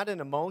 It's not an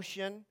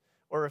emotion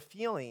or a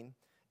feeling.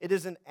 It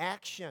is an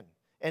action,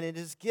 and it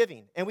is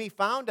giving. And we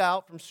found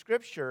out from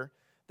Scripture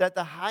that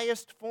the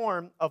highest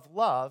form of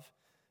love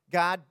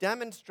God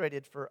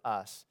demonstrated for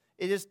us.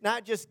 It is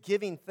not just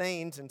giving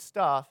things and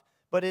stuff,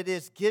 but it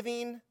is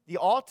giving. The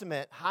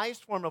ultimate,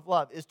 highest form of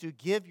love is to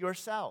give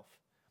yourself.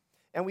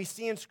 And we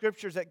see in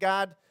Scriptures that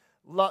God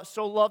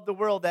so loved the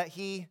world that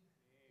He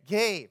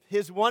gave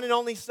His one and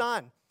only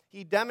Son.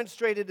 He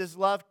demonstrated His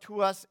love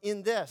to us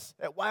in this,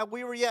 that while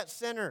we were yet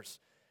sinners,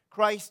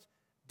 Christ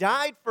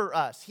died for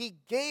us. He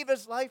gave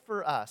His life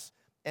for us.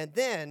 And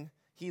then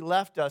He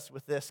left us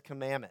with this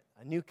commandment,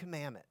 a new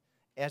commandment.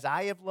 As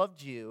I have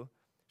loved you,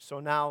 so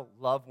now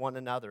love one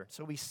another.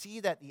 So we see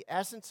that the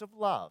essence of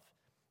love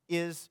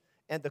is,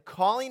 and the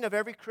calling of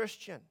every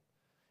Christian,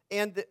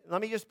 and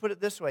let me just put it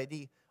this way,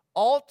 the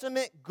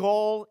ultimate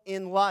goal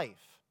in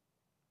life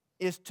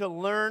is to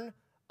learn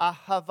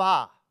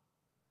ahava,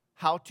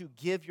 how to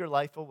give your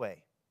life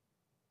away.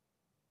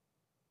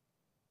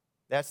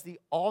 That's the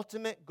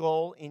ultimate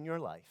goal in your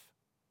life,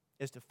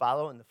 is to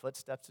follow in the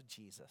footsteps of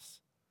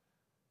Jesus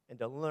and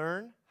to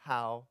learn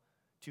how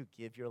to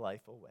give your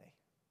life away.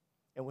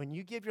 And when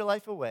you give your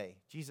life away,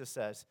 Jesus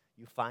says,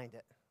 you find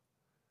it.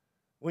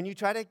 When you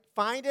try to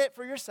find it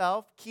for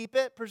yourself, keep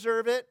it,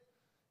 preserve it,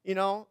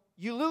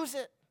 you lose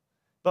it.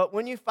 But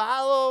when you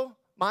follow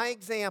my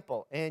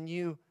example and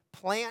you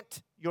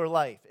plant your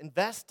life,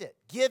 invest it,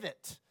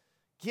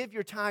 give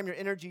your time, your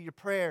energy, your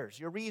prayers,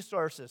 your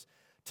resources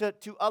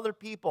to other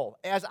people.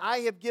 As I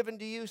have given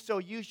to you, so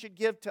you should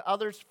give to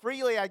others.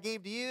 Freely I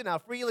gave to you, now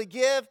freely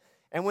give.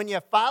 And when you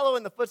follow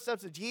in the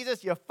footsteps of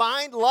Jesus, you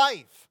find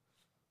life.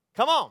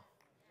 Come on.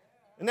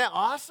 Isn't that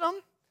awesome?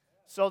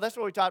 So that's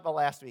what we talked about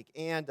last week.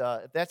 And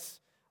that's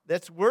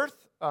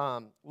worth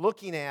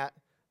looking at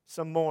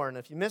some more. And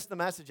if you missed the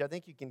message, I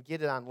think you can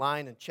get it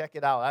online and check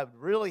it out. I would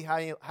really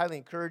highly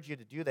encourage you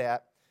to do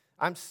that.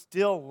 I'm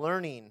still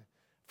learning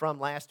from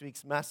last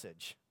week's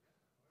message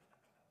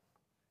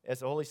as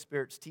the Holy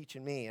Spirit's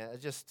teaching me.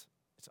 It's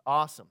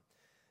awesome.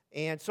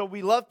 And so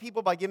we love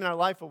people by giving our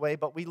life away,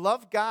 but we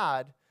love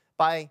God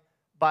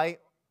by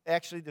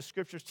actually the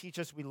scriptures teach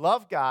us we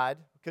love God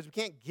because we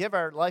can't give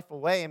our life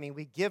away. I mean,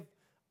 we give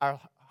our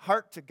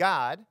heart to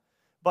God,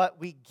 but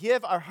we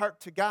give our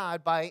heart to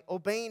God by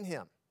obeying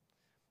Him.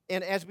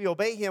 And as we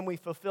obey Him, we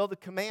fulfill the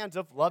commands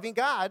of loving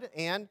God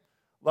and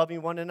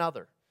loving one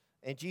another.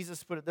 And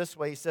Jesus put it this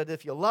way. He said,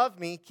 if you love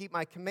me, keep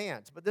my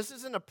commands. But this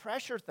isn't a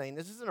pressure thing.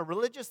 This isn't a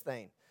religious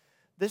thing.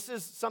 This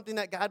is something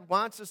that God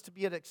wants us to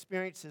be able to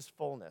experience His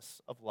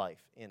fullness of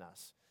life in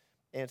us.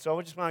 And so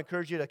I just want to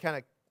encourage you to kind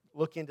of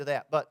look into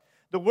that. But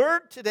the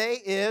word today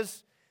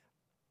is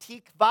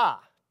tikvah.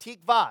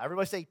 Tikvah.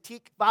 Everybody say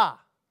tikvah.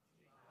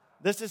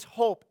 This is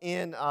hope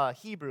in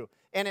Hebrew.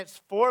 And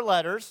it's 4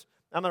 letters.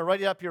 I'm going to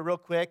write it up here real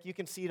quick. You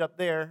can see it up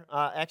there.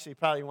 Actually, you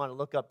probably want to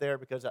look up there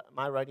because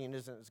my writing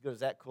isn't as good as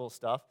that cool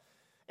stuff.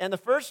 And the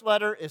first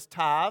letter is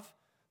Tav.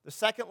 The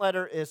second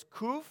letter is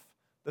Kuf.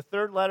 The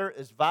third letter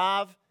is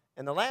Vav.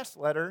 And the last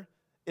letter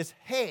is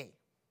Hey.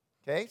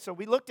 Okay, so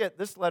we looked at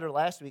this letter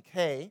last week,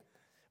 Hey.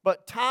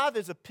 But Tav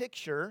is a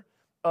picture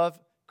of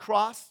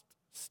crossed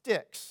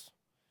sticks.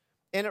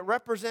 And it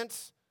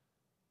represents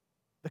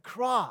the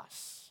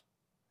cross.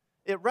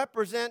 It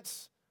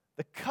represents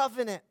the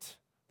covenant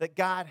that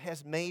God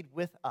has made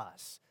with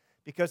us.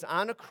 Because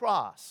on a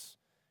cross,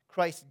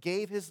 Christ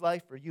gave His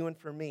life for you and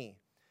for me.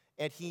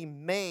 And He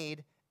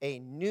made a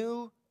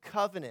new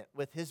covenant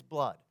with His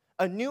blood,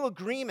 a new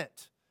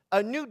agreement,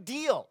 a new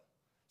deal.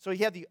 So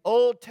you have the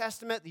Old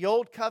Testament, the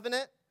Old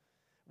Covenant,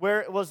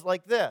 where it was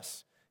like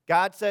this.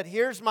 God said,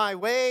 here's my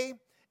way.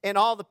 And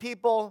all the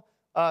people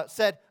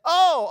said,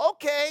 oh,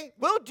 okay,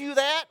 we'll do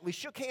that. We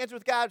shook hands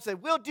with God and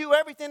said, we'll do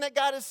everything that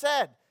God has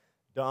said.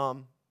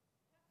 Dumb.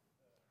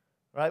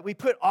 Right? We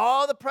put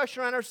all the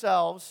pressure on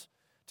ourselves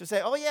to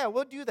say, oh, yeah,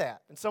 we'll do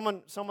that. And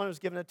someone was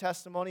giving a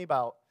testimony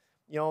about,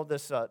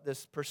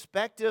 this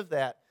perspective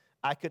that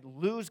I could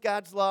lose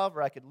God's love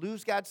or I could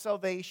lose God's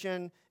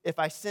salvation if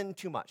I sinned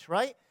too much,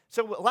 right?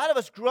 So a lot of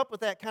us grew up with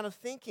that kind of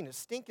thinking. It's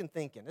stinking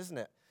thinking, isn't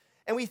it?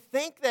 And we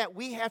think that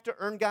we have to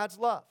earn God's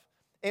love.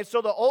 And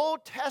so the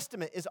Old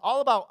Testament is all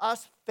about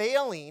us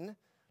failing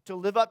to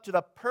live up to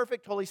the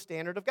perfect holy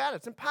standard of God.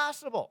 It's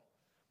impossible.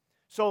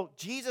 So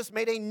Jesus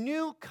made a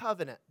new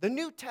covenant, the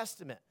New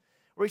Testament,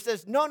 where He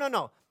says,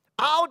 no,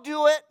 I'll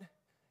do it.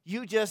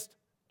 You just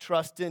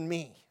trust in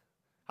me.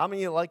 How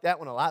many of you like that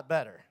one a lot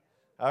better?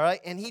 All right?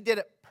 And He did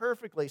it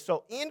perfectly.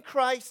 So in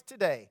Christ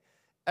today,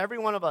 every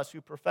one of us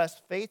who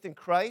profess faith in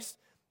Christ,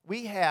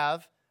 we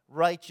have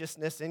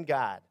righteousness in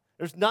God.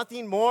 There's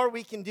nothing more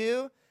we can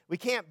do. We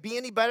can't be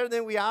any better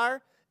than we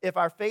are. If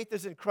our faith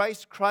is in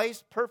Christ,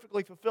 Christ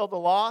perfectly fulfilled the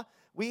law.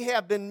 We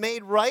have been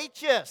made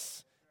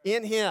righteous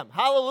in Him.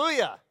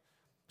 Hallelujah.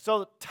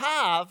 So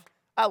Tav,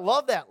 I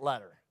love that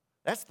letter.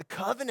 That's the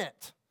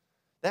covenant.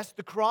 That's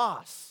the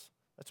cross.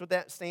 That's what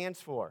that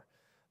stands for.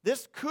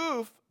 This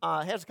Kuf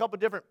has a couple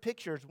different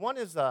pictures. One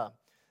is a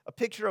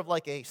picture of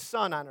like a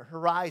sun on a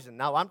horizon.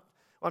 Now, when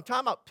I'm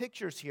talking about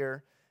pictures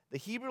here, the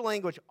Hebrew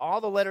language,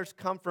 all the letters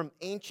come from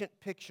ancient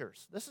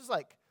pictures. This is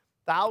like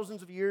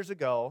thousands of years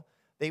ago.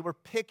 They were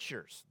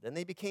pictures. Then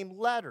they became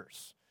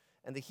letters.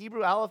 And the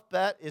Hebrew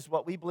alphabet is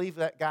what we believe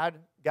that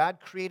God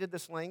created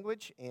this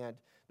language, and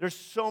there's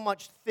so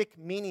much thick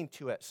meaning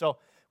to it. So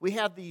we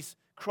have these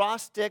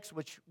cross sticks,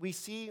 which we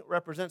see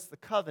represents the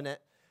covenant.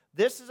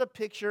 This is a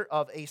picture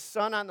of a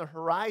sun on the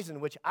horizon,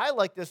 which I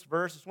like this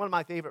verse. It's one of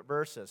my favorite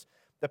verses.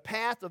 The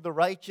path of the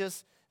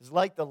righteous is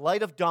like the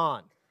light of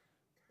dawn.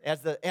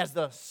 As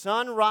the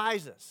sun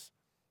rises,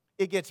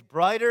 it gets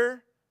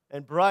brighter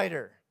and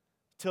brighter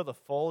till the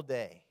full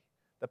day.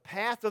 The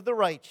path of the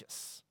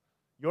righteous,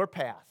 your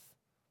path,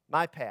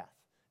 my path,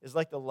 is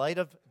like the light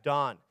of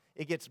dawn.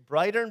 It gets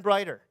brighter and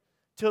brighter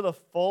till the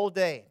full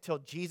day, till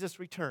Jesus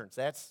returns.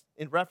 That's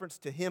in reference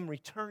to Him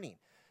returning.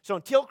 So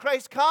until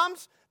Christ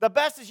comes, the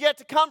best is yet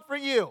to come for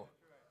you.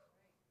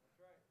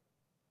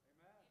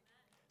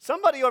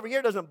 Somebody over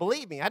here doesn't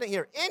believe me. I didn't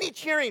hear any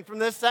cheering from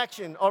this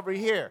section over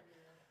here.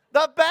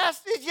 The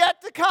best is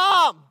yet to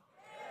come.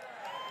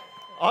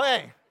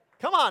 Okay,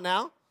 come on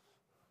now.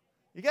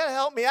 You got to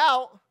help me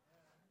out.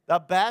 The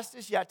best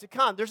is yet to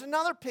come. There's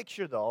another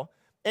picture, though,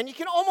 and you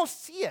can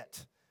almost see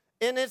it.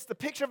 And it's the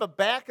picture of a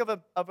back of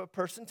a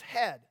person's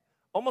head.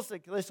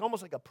 It's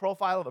almost like a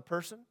profile of a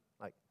person,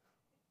 like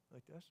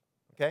this.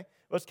 Okay?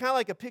 Well, it's kind of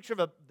like a picture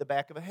of the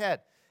back of a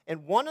head.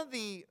 And one of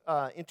the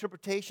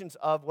interpretations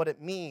of what it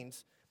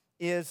means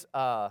is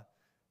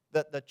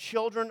the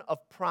children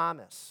of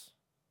promise.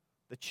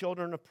 The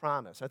children of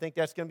promise. I think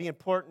that's going to be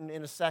important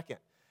in a second.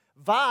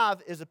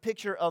 Vav is a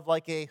picture of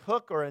like a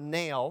hook or a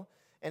nail,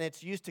 and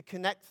it's used to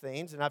connect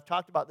things. And I've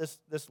talked about this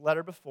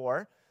letter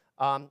before.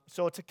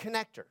 So it's a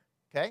connector,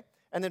 okay?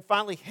 And then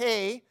finally,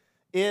 Hey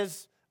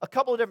is a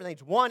couple of different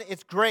things. One,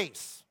 it's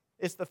grace.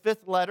 It's the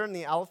 5th letter in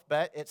the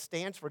alphabet. It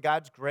stands for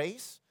God's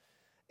grace.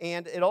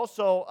 And it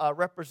also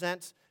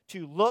represents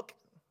to look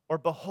or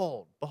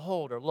behold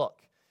or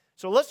look.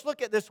 So let's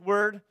look at this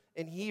word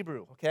in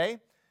Hebrew, okay?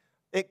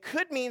 It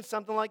could mean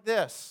something like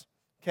this,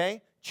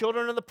 okay?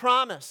 Children of the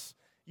promise.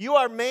 You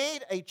are made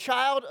a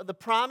child of the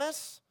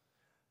promise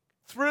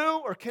through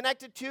or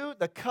connected to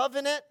the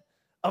covenant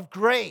of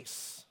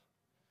grace.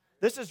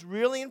 This is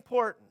really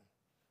important.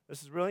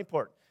 This is really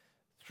important.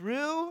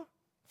 Through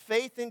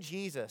faith in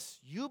Jesus,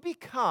 you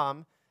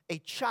become a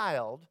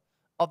child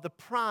of the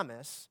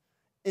promise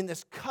in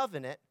this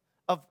covenant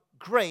of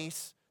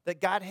grace that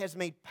God has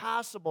made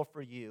possible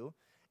for you,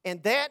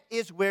 and that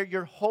is where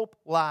your hope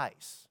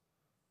lies.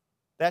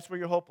 That's where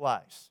your hope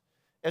lies.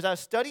 As I was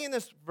studying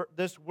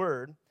this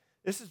word,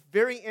 this is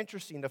very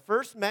interesting. The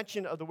first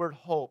mention of the word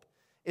hope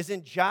is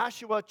in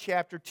Joshua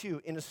chapter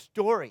 2, in a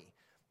story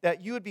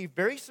that you would be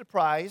very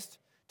surprised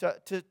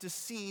to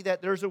see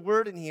that there's a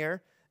word in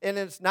here, and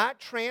it's not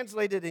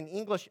translated in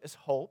English as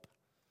hope,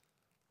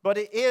 but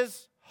it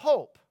is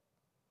hope.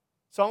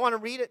 So I want to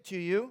read it to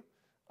you,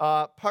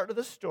 part of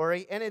the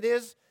story, and it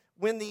is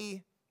when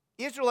the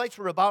Israelites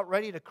were about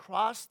ready to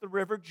cross the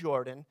river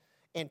Jordan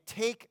and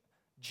take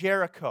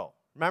Jericho.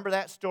 Remember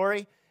that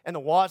story? And the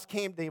walls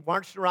came, they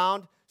marched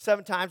around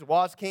 7 times, the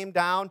walls came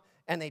down,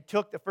 and they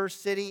took the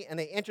first city, and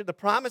they entered the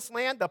promised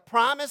land. The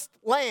promised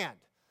land.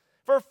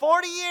 For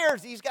 40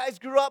 years, these guys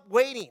grew up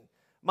waiting.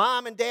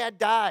 Mom and dad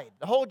died.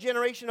 The whole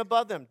generation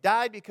above them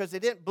died because they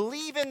didn't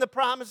believe in the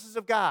promises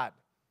of God.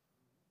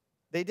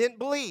 They didn't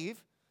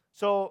believe,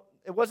 so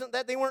it wasn't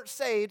that they weren't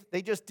saved.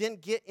 They just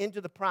didn't get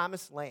into the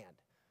promised land.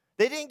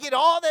 They didn't get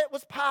all that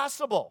was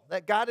possible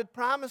that God had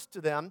promised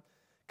to them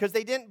because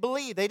they didn't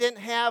believe. They didn't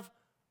have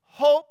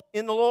hope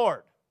in the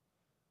Lord.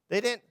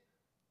 They didn't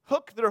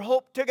hook their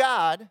hope to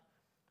God.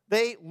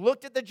 They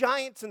looked at the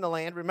giants in the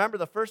land. Remember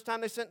the first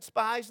time they sent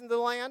spies into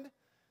the land?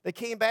 They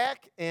came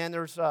back, and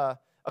there's a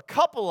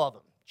couple of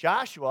them,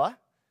 Joshua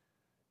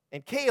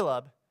and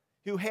Caleb,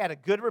 who had a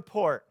good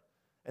report.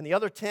 And the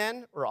other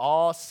 10 were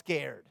all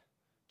scared.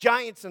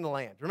 Giants in the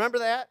land. Remember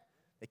that?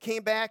 They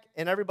came back,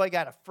 and everybody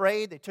got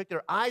afraid. They took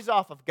their eyes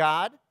off of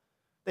God.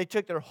 They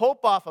took their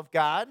hope off of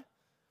God.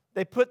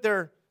 They put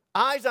their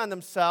eyes on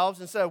themselves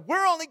and said,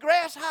 we're only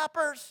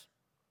grasshoppers,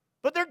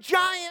 but they're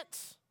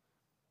giants.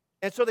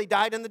 And so they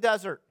died in the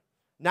desert.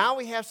 Now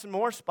we have some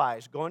more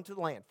spies going to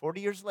the land.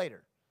 40 years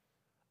later,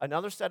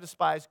 another set of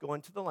spies go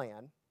into the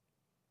land,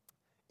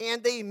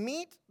 and they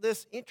meet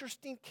this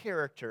interesting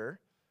character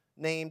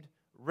named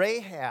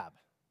Rahab.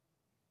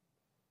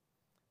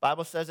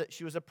 Bible says that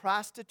she was a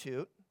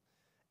prostitute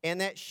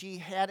and that she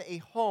had a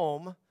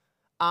home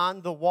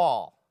on the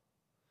wall.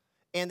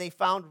 And they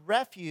found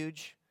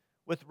refuge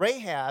with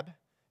Rahab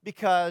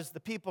because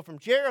the people from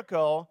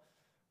Jericho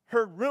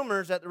heard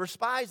rumors that there were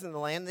spies in the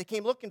land. They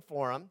came looking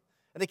for them.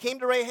 And they came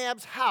to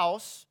Rahab's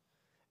house,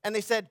 and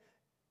they said,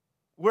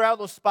 where are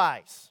those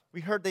spies?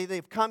 We heard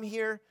they've come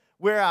here.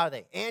 Where are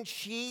they? And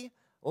she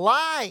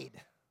lied.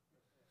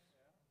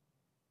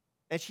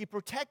 And she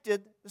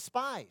protected the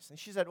spies. And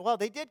she said, well,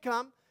 they did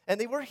come, and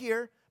they were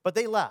here, but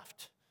they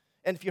left.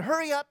 And if you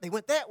hurry up, they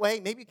went that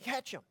way, maybe you can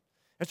catch them.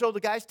 And so the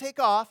guys take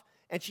off,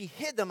 and she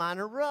hid them on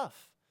her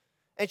roof.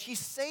 And she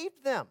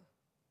saved them.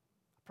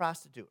 A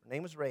prostitute. Her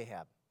name was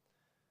Rahab.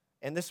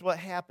 And this is what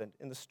happened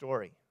in the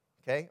story.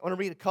 Okay? I want to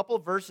read a couple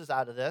of verses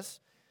out of this.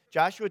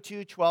 Joshua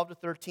 2, 12 to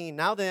 13.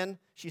 Now then,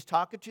 she's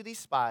talking to these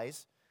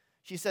spies.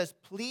 She says,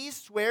 please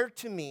swear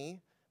to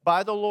me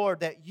by the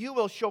Lord that you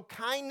will show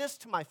kindness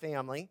to my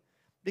family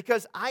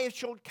because I have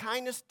showed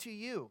kindness to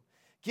you.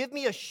 Give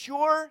me a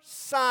sure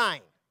sign.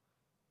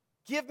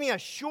 Give me a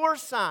sure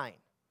sign.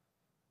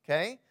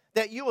 Okay?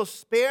 That you will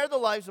spare the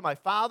lives of my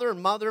father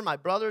and mother, my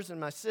brothers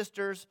and my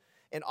sisters,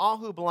 and all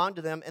who belong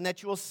to them, and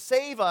that you will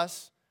save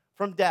us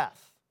from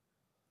death.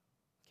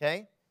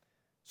 Okay?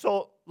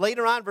 So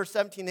later on, verse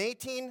 17 and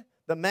 18,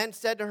 the men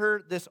said to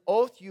her, this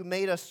oath you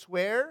made us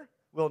swear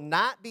will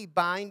not be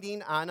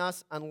binding on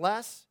us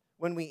unless,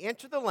 when we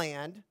enter the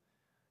land,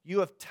 you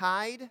have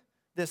tied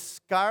this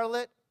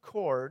scarlet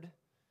cord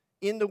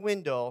in the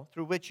window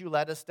through which you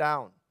let us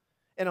down.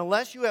 And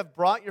unless you have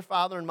brought your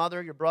father and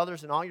mother, your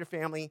brothers, and all your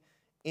family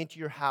into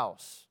your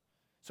house.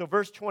 So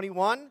verse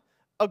 21,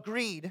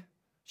 agreed,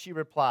 she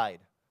replied.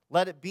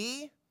 Let it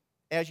be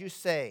as you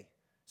say.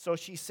 So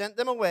she sent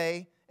them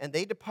away, and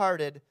they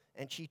departed,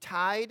 and she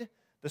tied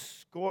the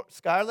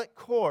scarlet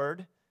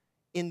cord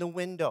in the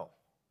window.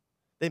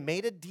 They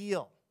made a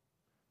deal.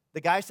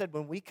 The guy said,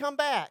 when we come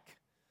back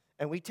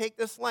and we take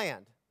this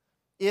land,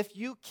 if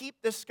you keep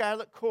this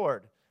scarlet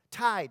cord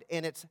tied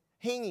and it's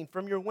hanging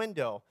from your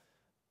window,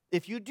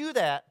 if you do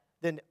that,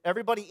 then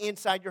everybody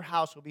inside your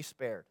house will be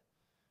spared.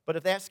 But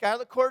if that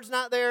scarlet cord's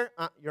not there,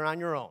 you're on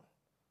your own.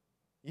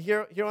 You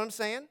hear what I'm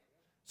saying?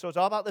 So it's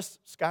all about this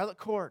scarlet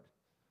cord.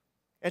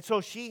 And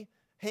so she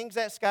hangs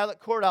that scarlet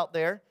cord out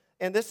there,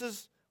 and this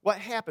is what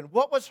happened.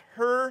 What was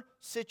her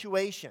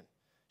situation?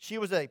 She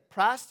was a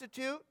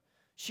prostitute.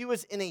 She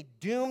was in a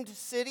doomed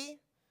city,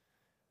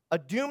 a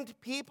doomed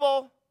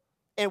people,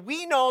 and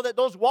we know that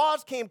those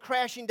walls came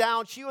crashing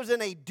down. She was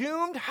in a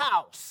doomed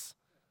house.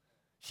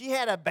 She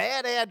had a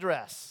bad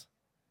address.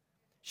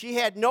 She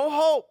had no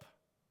hope.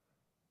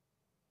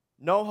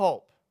 No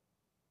hope.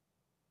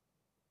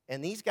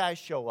 And these guys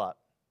show up,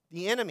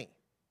 the enemy.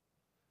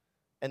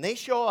 And they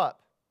show up.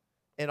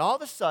 And all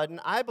of a sudden,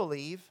 I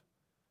believe,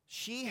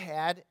 she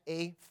had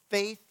a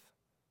faith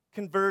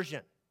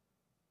conversion.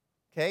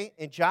 Okay?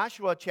 In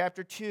Joshua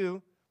chapter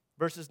 2,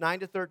 verses 9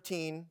 to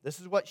 13, this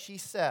is what she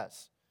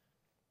says.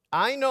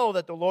 I know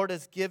that the Lord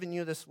has given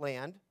you this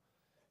land,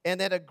 and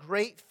that a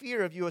great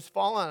fear of you has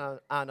fallen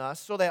on us,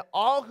 so that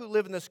all who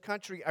live in this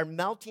country are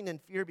melting in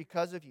fear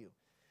because of you.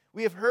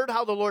 We have heard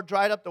how the Lord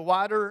dried up the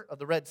water of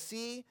the Red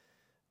Sea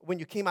when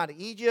you came out of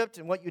Egypt,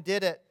 and what you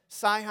did at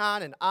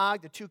Sihon and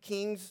Og, the two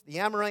kings, the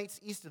Amorites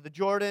east of the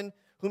Jordan,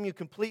 whom you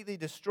completely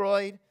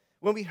destroyed.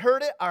 When we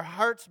heard it, our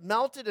hearts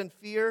melted in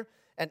fear,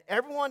 and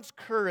everyone's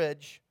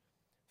courage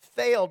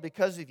failed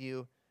because of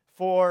you.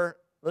 For,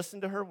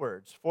 listen to her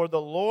words, for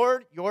the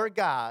Lord your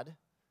God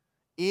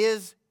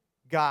is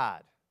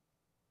God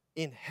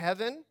in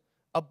heaven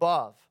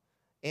above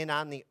and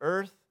on the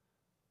earth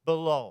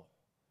below.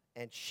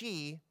 And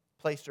she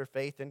placed her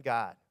faith in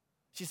God.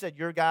 She said,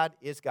 your God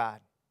is God.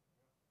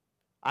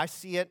 I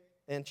see it,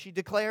 and she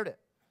declared it.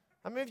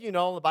 How many of you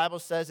know the Bible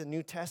says in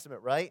New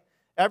Testament, right?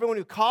 Everyone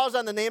who calls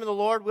on the name of the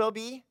Lord will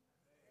be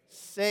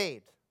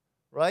saved,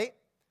 right?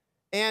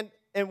 And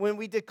when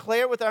we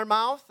declare with our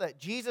mouth that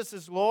Jesus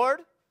is Lord,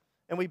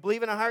 and we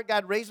believe in our heart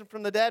God raised him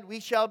from the dead, we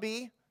shall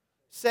be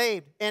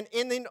saved. And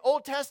in the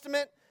Old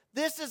Testament,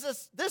 this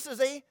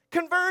is a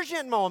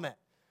conversion moment.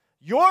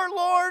 Your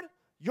Lord,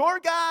 your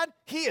God,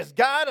 he is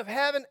God of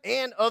heaven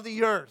and of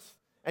the earth.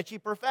 And she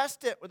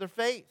professed it with her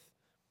faith.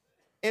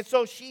 And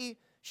so she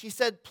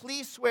said,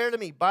 please swear to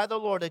me by the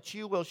Lord that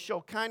you will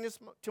show kindness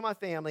to my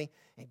family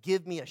and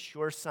give me a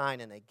sure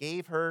sign. And they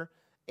gave her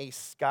a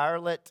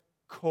scarlet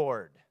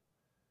cord.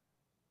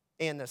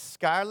 And the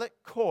scarlet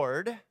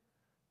cord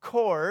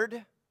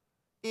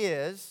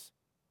is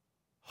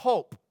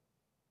hope.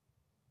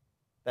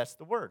 That's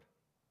the word.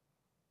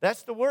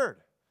 That's the word.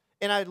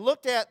 And I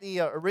looked at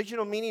the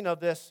original meaning of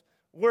this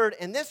word,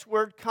 and this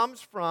word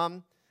comes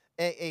from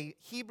a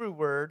Hebrew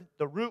word,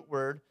 the root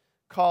word,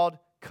 called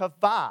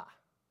kavah.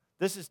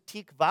 This is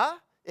tikvah.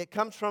 It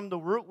comes from the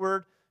root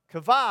word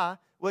kavah,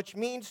 which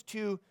means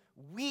to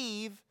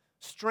weave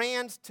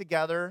strands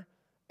together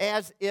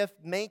as if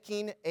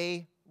making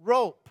a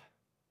rope.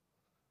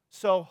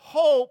 So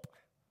hope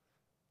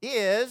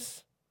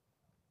is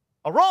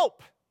a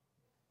rope.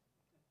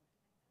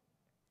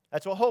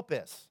 That's what hope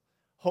is.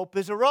 Hope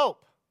is a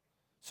rope.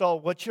 So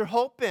what's your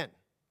hope in?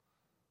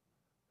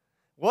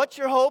 What's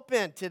your hope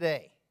in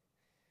today?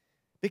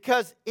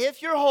 Because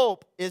if your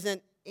hope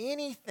isn't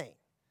anything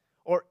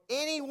or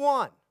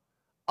anyone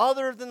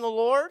other than the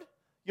Lord,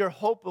 your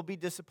hope will be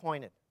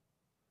disappointed.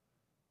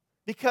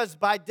 Because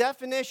by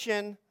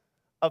definition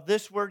of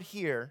this word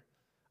here,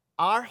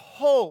 our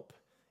hope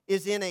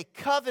is in a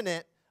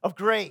covenant of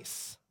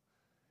grace.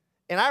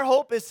 And our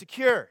hope is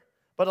secure.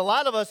 But a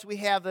lot of us, we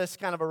have this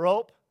kind of a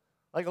rope,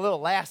 like a little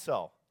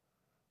lasso,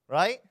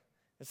 right?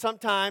 And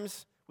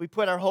sometimes we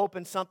put our hope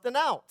in something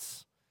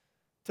else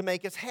to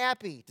make us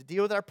happy, to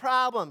deal with our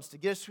problems, to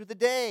get us through the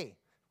day.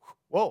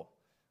 Whoa,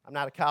 I'm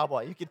not a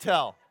cowboy, you can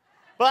tell.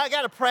 But I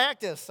got to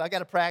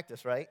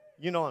practice, right?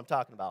 You know what I'm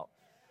talking about.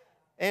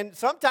 And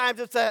sometimes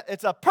it's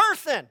a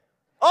person.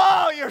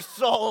 Oh, you're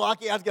so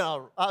lucky. I was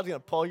gonna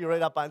pull you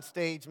right up on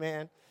stage,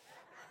 man.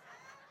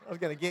 I was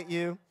gonna get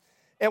you.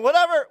 And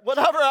whatever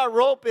our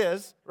rope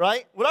is,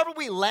 right? Whatever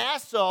we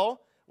lasso,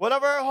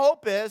 whatever our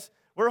hope is,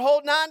 we're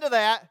holding on to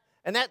that,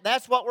 and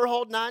that's what we're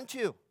holding on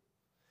to.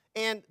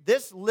 And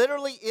this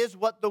literally is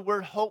what the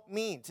word hope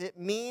means. It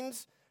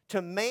means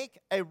to make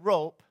a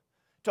rope,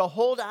 to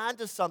hold on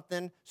to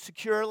something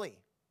securely.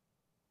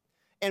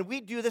 And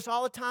we do this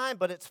all the time,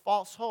 but it's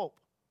false hope.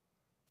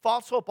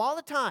 False hope all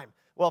the time.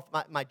 Well,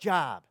 my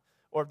job,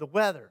 or the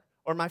weather,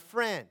 or my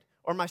friend,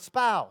 or my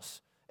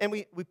spouse. And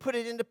we put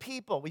it into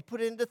people. We put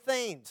it into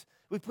things.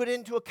 We put it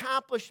into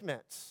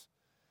accomplishments.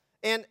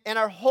 And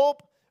our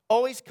hope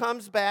always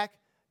comes back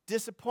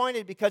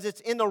disappointed because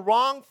it's in the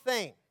wrong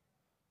thing.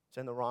 It's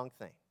in the wrong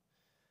thing.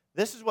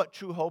 This is what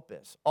true hope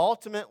is.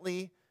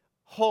 Ultimately,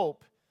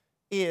 hope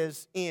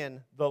is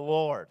in the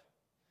Lord.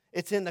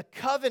 It's in the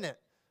covenant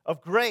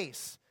of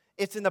grace.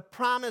 It's in the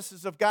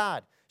promises of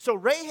God. So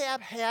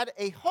Rahab had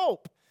a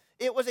hope.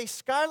 It was a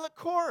scarlet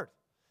cord.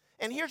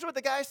 And here's what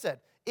the guy said.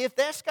 If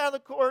that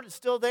scarlet cord is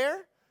still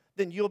there,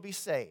 then you'll be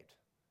saved.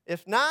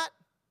 If not,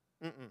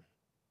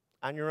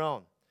 on your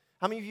own.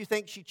 How many of you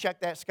think she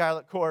checked that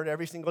scarlet cord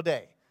every single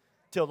day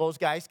till those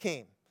guys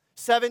came?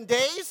 7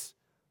 days,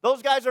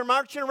 those guys are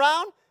marching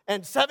around,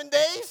 and 7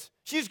 days,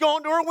 she's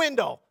going to her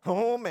window.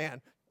 Oh,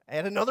 man,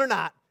 add another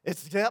knot.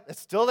 It's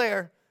still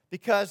there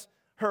because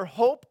her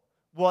hope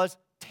was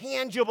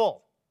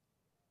tangible.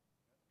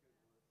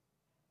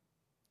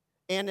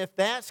 And if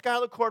that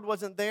scarlet cord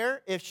wasn't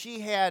there, if she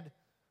had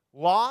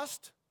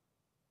lost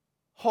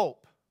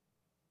hope,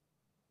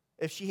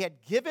 if she had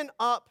given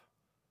up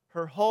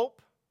her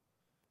hope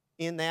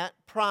in that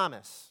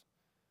promise,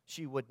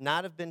 she would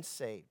not have been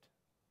saved.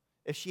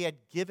 If she had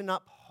given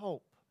up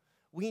hope,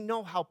 we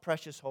know how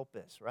precious hope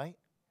is, right?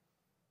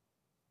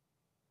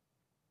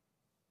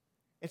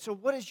 And so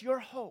what is your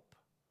hope?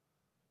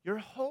 Your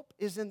hope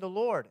is in the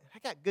Lord. I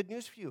got good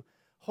news for you.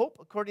 Hope,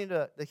 according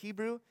to the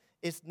Hebrew,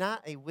 is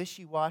not a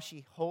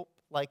wishy-washy hope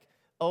like,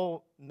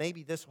 oh,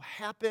 maybe this will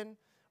happen,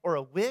 or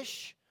a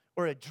wish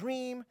or a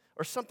dream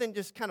or something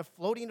just kind of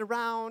floating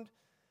around.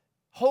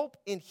 Hope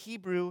in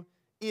Hebrew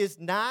is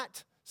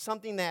not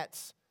something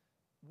that's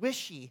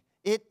wishy.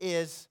 It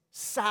is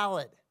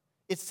solid.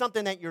 It's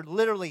something that you're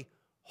literally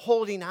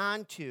holding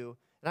on to.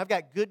 And I've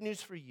got good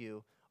news for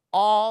you.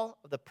 All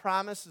of the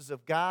promises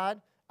of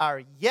God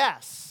are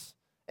yes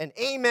and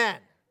amen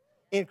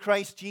in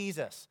Christ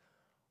Jesus.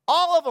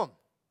 All of them.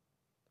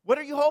 What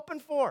are you hoping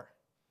for?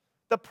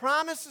 The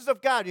promises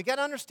of God. You got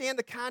to understand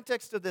the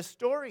context of this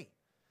story.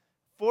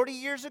 40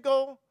 years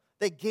ago,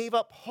 they gave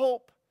up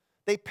hope.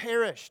 They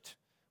perished.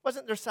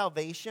 Wasn't their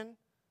salvation?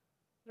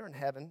 They're in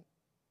heaven.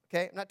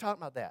 Okay? I'm not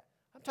talking about that.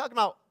 I'm talking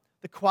about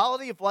the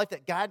quality of life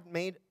that God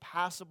made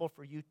possible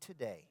for you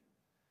today.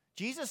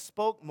 Jesus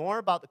spoke more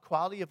about the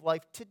quality of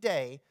life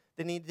today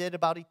than he did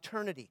about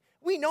eternity.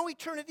 We know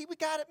eternity. We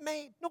got it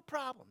made. No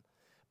problem.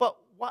 But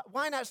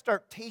why not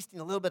start tasting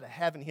a little bit of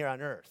heaven here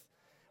on earth?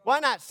 Why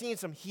not seeing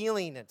some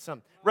healing and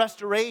some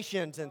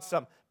restorations and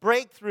some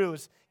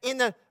breakthroughs in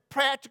the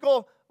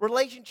practical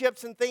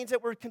relationships and things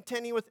that we're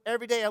contending with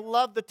every day? I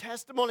love the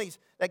testimonies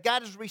that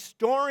God is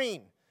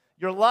restoring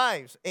your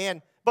lives.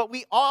 But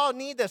we all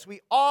need this.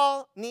 We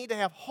all need to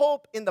have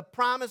hope in the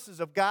promises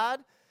of God.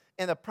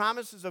 And the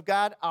promises of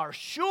God are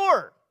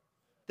sure.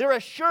 They're a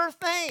sure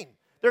thing.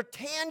 They're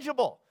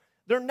tangible.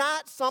 They're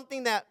not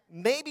something that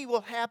maybe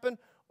will happen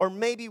or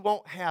maybe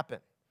won't happen.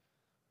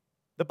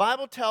 The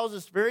Bible tells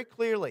us very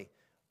clearly.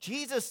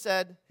 Jesus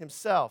said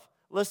himself,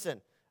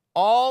 listen,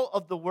 all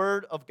of the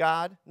word of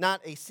God,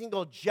 not a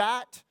single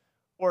jot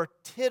or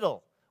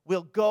tittle,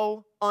 will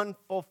go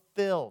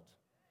unfulfilled.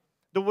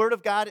 The word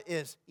of God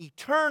is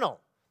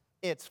eternal.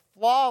 It's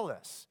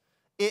flawless.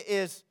 It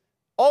is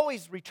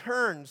always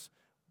returns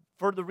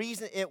for the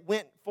reason it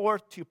went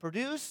forth to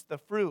produce the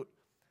fruit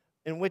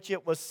in which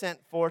it was sent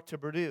forth to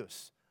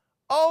produce.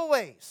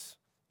 Always.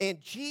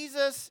 And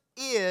Jesus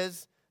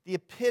is the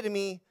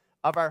epitome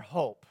of our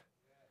hope.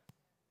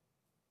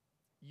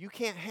 You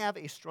can't have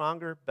a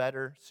stronger,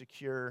 better,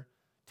 secure,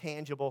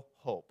 tangible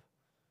hope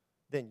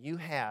than you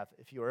have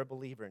if you are a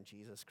believer in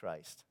Jesus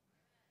Christ.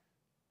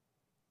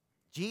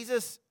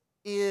 Jesus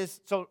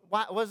is, so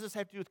what does this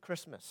have to do with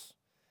Christmas?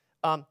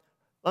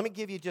 Let me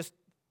give you just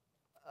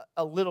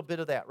a little bit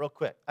of that real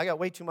quick. I got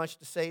way too much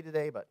to say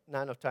today, but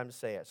not enough time to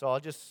say it. So I'll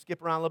just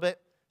skip around a little bit.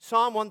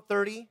 Psalm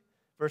 130,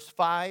 verse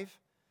 5,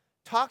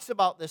 talks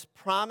about this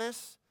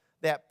promise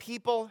that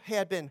people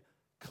had been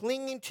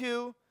clinging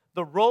to,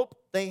 the rope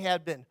they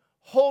had been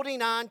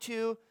holding on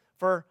to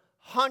for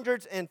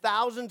hundreds and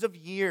thousands of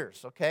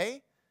years,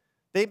 okay?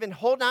 They've been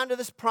holding on to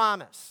this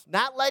promise,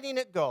 not letting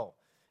it go.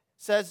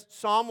 It says,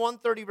 Psalm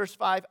 130, verse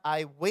 5,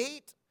 I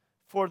wait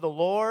for the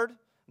Lord,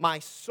 my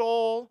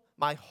soul,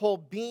 my whole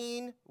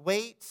being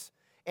waits,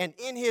 and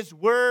in his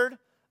word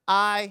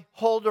I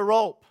hold a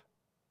rope.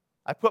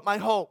 I put my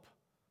hope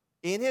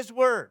in his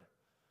word.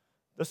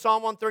 The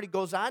Psalm 130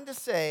 goes on to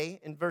say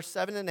in verse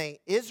 7 and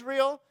 8,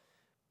 Israel,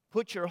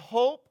 put your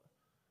hope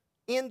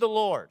in the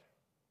Lord.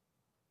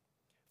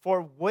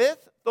 For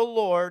with the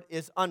Lord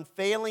is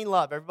unfailing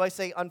love. Everybody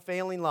say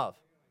unfailing love.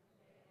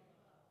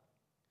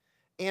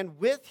 And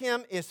with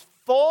him is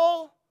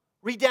full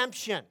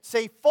redemption.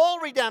 Say full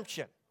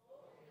redemption.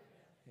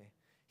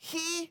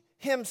 He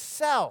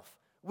himself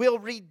will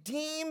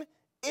redeem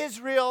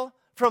Israel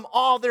from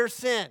all their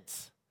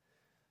sins.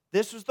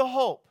 This is the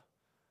hope.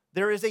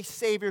 There is a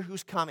Savior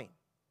who's coming.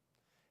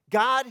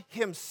 God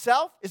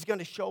himself is going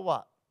to show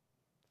up.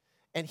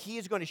 And he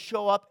is going to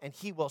show up and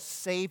he will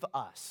save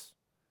us.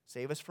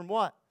 Save us from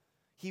what?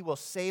 He will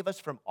save us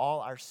from all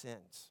our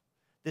sins.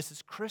 This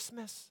is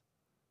Christmas.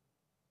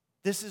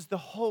 This is the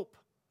hope.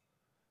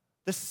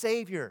 The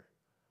Savior.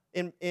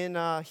 In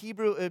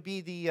Hebrew, it would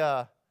be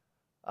the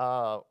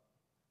HaMashiach.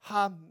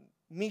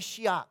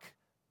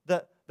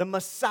 The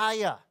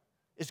Messiah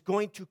is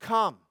going to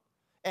come.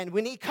 And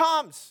when he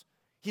comes,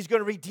 he's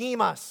going to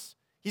redeem us.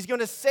 He's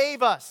going to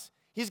save us.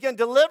 He's going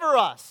to deliver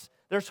us.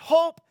 There's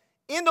hope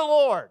in the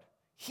Lord.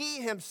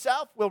 He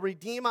himself will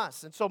redeem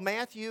us. And so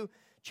Matthew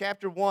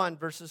chapter 1,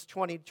 verses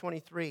 20 to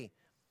 23.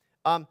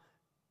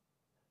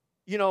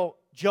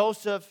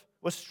 Joseph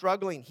was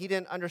struggling. He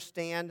didn't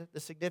understand the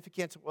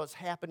significance of what was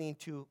happening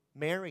to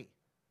Mary.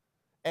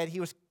 And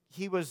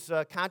he was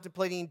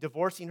contemplating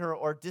divorcing her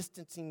or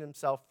distancing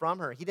himself from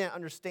her. He didn't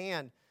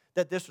understand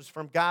that this was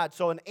from God.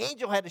 So an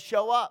angel had to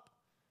show up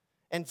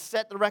and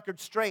set the record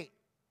straight.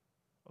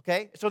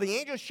 Okay? So the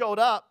angel showed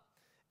up,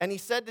 and he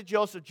said to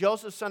Joseph,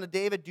 Joseph, son of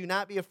David, do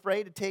not be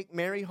afraid to take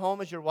Mary home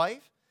as your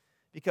wife,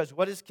 because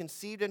what is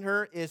conceived in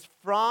her is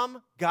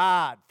from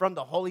God, from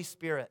the Holy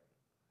Spirit.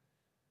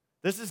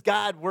 This is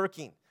God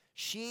working.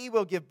 She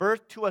will give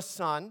birth to a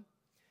son,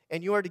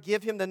 and you are to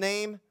give him the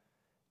name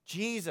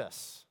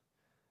Jesus.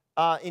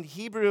 In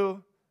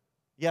Hebrew,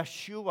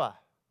 Yeshua.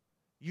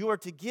 You are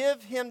to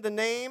give him the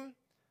name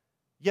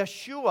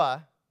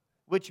Yeshua,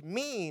 which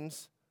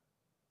means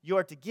you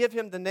are to give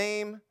him the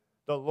name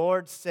the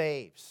Lord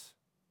saves.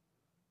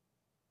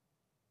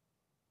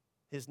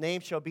 His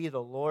name shall be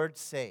the Lord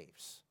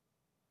saves.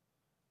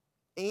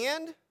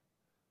 And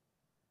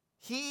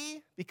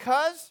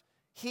because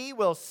he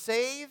will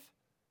save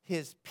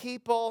his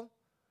people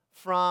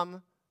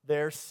from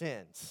their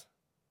sins.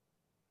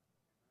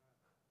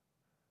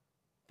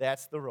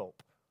 That's the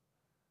rope.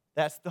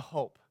 That's the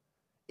hope.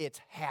 It's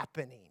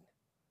happening.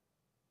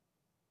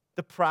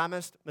 The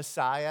promised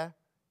Messiah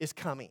is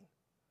coming,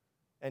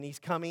 and he's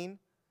coming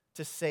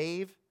to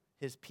save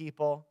his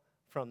people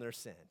from their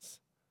sins.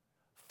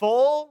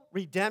 Full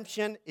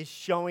redemption is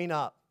showing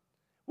up.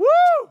 Woo!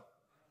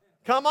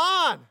 Come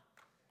on!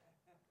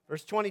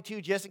 Verse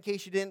 22, just in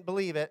case you didn't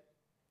believe it,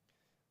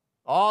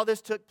 all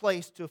this took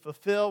place to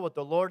fulfill what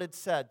the Lord had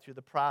said through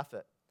the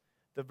prophet.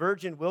 The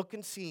virgin will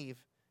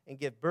conceive and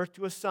give birth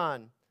to a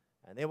son,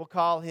 and they will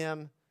call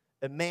him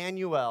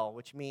Emmanuel,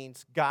 which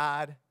means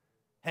God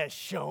has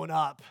shown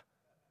up.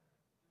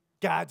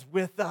 God's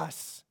with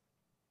us.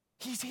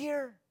 He's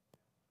here.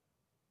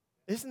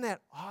 Isn't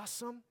that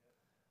awesome?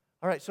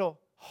 All right, so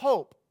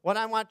hope. What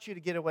I want you to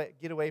get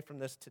away from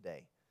this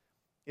today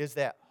is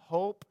that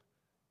hope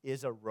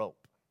is a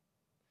rope.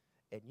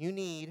 And you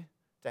need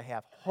to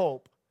have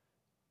hope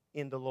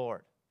in the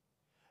Lord.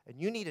 And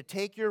you need to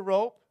take your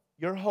rope,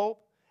 your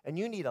hope, and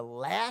you need to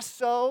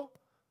lasso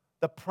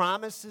the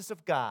promises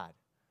of God.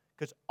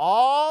 Because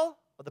all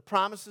of the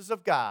promises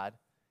of God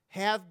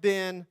have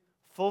been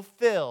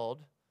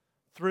fulfilled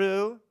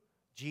through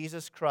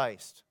Jesus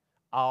Christ,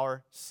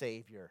 our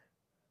Savior.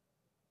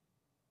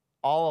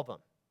 All of them.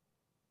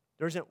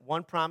 There isn't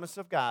one promise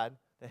of God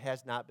that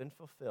has not been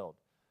fulfilled.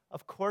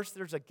 Of course,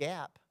 there's a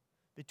gap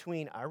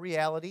between our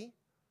reality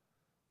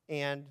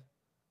and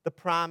the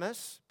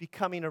promise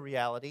becoming a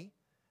reality.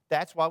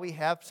 That's why we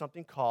have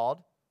something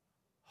called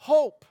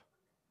hope.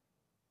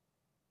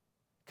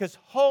 Because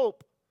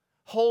hope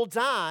holds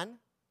on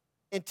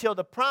until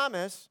the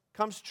promise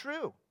comes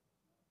true.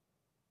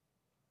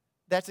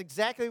 That's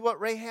exactly what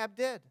Rahab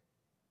did.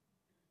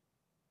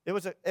 It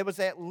was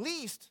at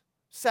least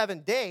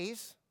 7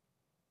 days,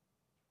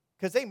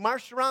 because they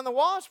marched around the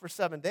walls for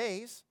 7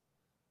 days.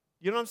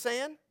 You know what I'm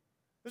saying?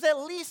 It was at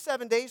least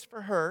 7 days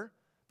for her,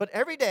 but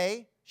every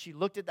day she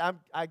looked at,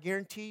 I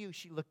guarantee you,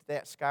 she looked at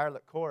that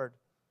scarlet cord.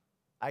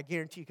 I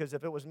guarantee, because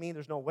if it was me,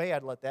 there's no way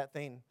I'd let that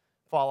thing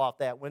fall off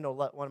that window,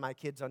 let one of my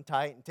kids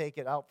untie it and take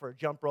it out for a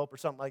jump rope or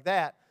something like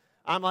that.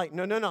 I'm like,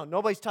 no,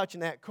 nobody's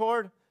touching that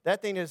cord.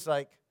 That thing is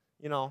like,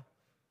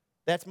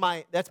 that's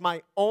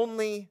my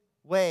only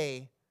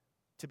way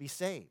to be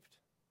saved.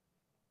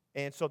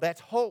 And so that's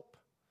hope.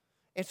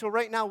 And so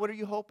right now, what are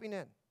you hoping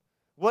in?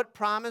 What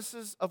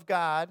promises of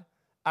God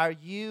are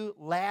you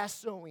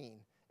lassoing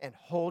and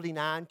holding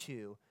on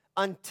to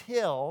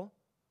until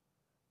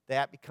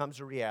that becomes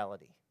a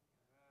reality?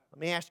 Let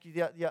me ask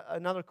you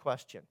another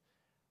question.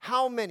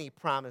 How many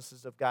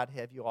promises of God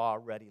have you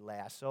already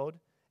lassoed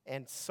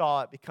and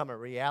saw it become a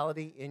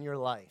reality in your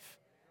life?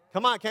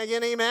 Come on, can I get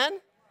an amen?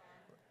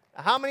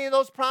 How many of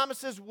those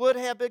promises would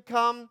have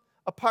become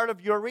a part of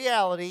your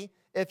reality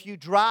if you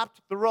dropped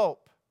the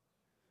rope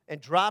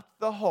and dropped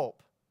the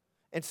hope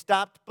and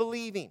stopped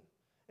believing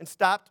and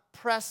stopped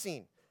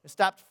pressing and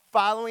stopped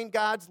following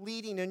God's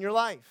leading in your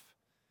life?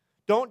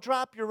 Don't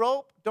drop your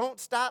rope. Don't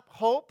stop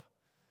hope.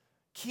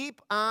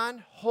 Keep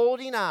on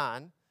holding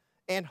on,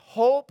 and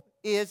hope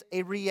is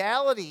a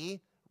reality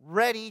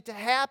ready to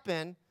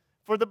happen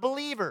for the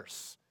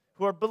believers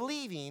who are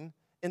believing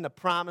in the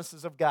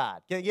promises of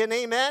God. Can I get an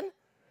amen?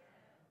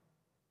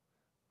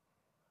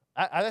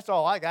 That's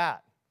all I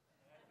got.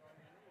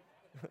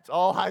 That's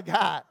all I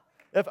got.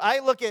 If I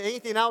look at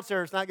anything else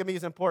there, it's not going to be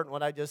as important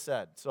what I just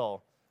said.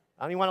 So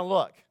I don't even want to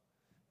look.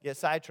 Get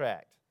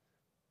sidetracked.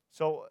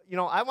 So,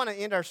 I want to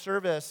end our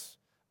service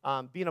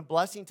being a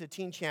blessing to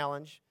Teen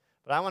Challenge,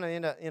 but I want to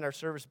end our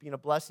service being a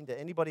blessing to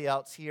anybody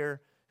else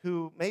here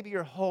who maybe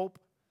your hope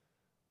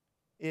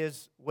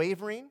is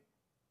wavering.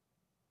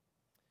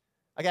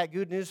 I got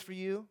good news for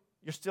you.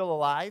 You're still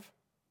alive.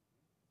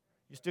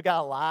 You still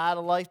got a lot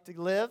of life to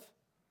live.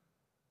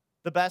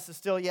 The best is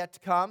still yet to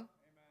come.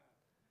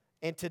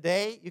 And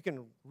today, you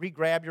can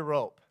re-grab your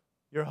rope,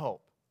 your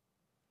hope.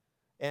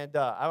 And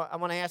I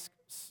want to ask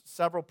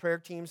several prayer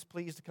teams,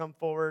 please, to come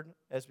forward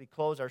as we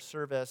close our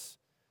service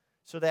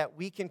so that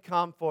we can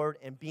come forward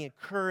and be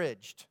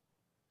encouraged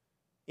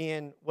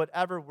in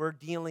whatever we're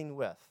dealing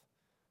with.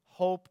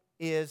 Hope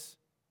is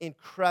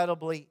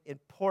incredibly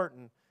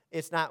important.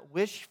 It's not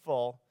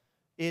wishful.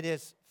 It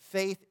is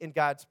faith in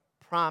God's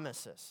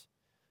promises.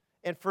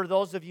 And for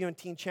those of you in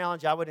Teen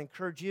Challenge, I would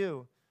encourage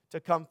you to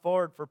come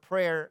forward for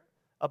prayer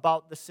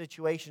about the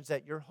situations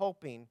that you're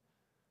hoping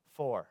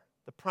for,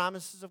 the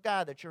promises of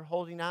God that you're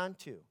holding on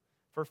to,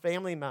 for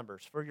family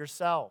members, for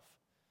yourself,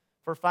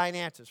 for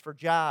finances, for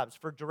jobs,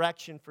 for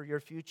direction for your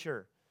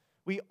future.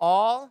 We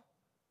all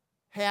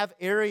have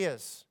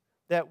areas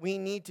that we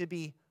need to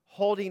be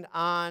holding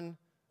on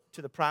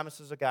to the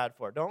promises of God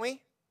for, don't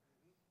we?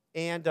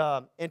 And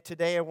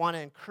today I want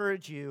to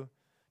encourage you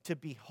to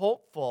be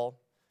hopeful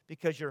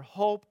because your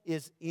hope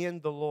is in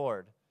the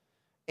Lord.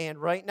 And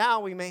right now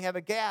we may have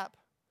a gap,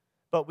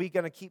 but we're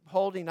going to keep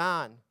holding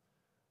on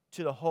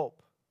to the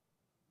hope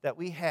that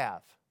we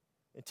have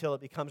until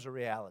it becomes a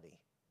reality.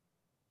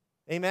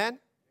 Amen?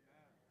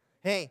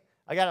 Hey,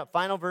 I got a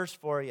final verse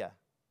for you.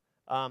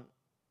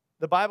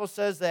 The Bible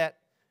says that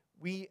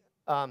we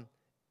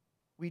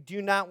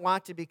do not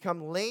want to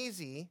become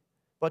lazy,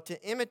 but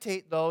to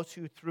imitate those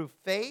who through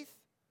faith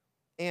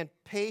and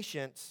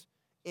patience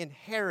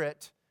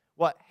inherit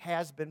what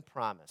has been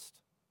promised.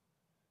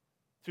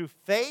 Through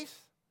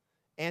faith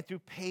and through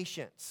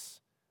patience,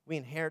 we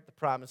inherit the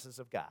promises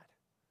of God.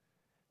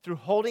 Through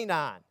holding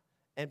on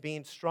and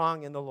being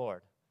strong in the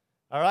Lord.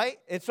 All right?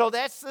 And so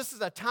this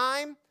is a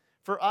time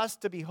for us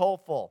to be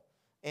hopeful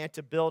and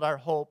to build our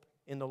hope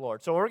in the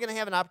Lord. So we're going to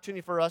have an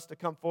opportunity for us to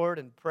come forward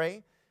and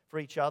pray for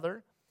each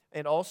other.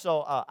 And also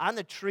on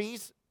the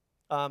trees,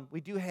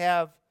 we do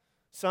have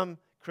some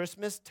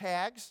Christmas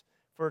tags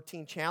for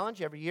Teen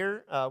Challenge. Every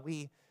year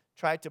we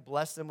try to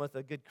bless them with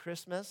a good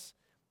Christmas.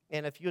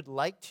 And if you'd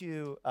like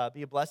to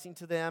be a blessing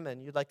to them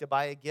and you'd like to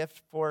buy a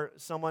gift for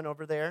someone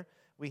over there,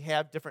 we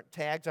have different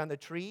tags on the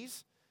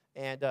trees.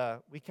 And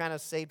we kind of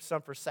saved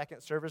some for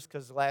second service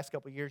because the last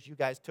couple of years you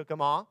guys took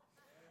them all.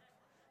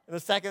 And the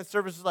second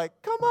service is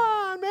like, come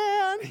on,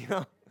 man. You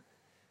know?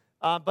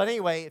 But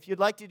anyway, if you'd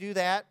like to do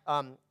that,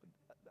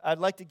 I'd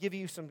like to give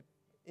you some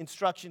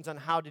instructions on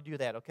how to do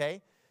that,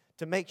 okay?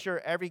 To make sure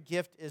every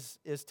gift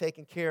is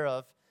taken care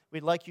of,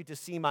 we'd like you to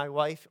see my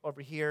wife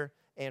over here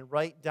and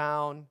write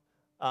down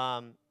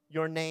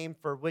your name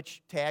for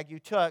which tag you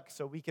took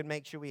so we can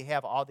make sure we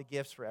have all the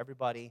gifts for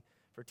everybody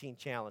for Teen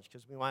Challenge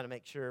because we want to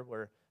make sure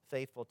we're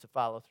faithful to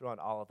follow through on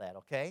all of that,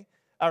 okay?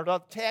 Are the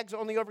tags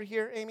only over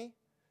here, Amy?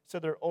 So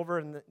they're over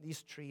in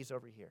these trees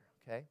over here,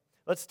 okay?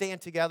 Let's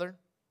stand together.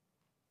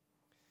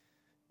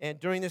 And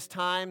during this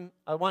time,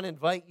 I want to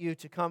invite you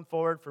to come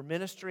forward for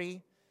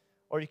ministry,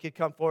 or you could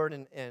come forward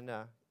and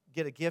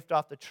get a gift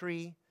off the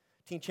tree.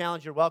 Teen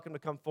Challenge, you're welcome to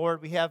come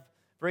forward. We have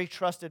very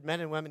trusted men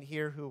and women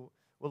here who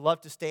would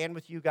love to stand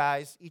with you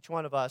guys, each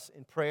one of us,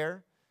 in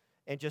prayer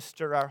and just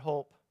stir our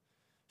hope,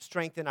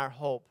 strengthen our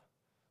hope.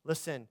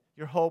 Listen,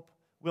 your hope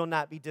will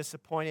not be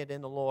disappointed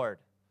in the Lord.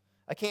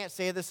 I can't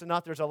say this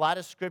enough. There's a lot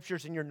of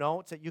scriptures in your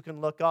notes that you can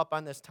look up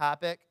on this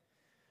topic,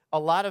 a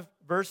lot of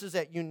verses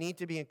that you need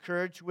to be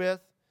encouraged with.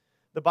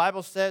 The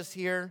Bible says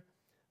here,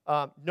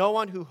 no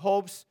one who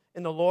hopes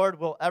in the Lord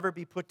will ever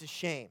be put to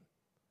shame.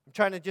 I'm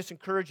trying to just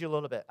encourage you a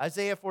little bit.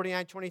 Isaiah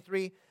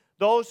 49:23,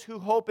 those who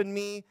hope in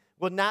me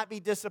will not be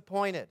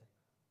disappointed.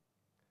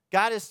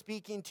 God is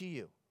speaking to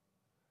you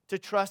to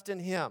trust in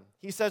him.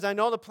 He says, I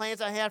know the plans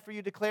I have for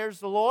you, declares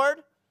the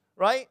Lord,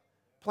 right?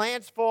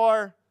 Plans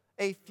for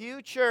a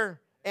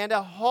future and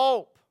a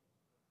hope.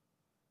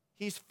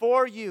 He's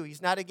for you.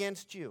 He's not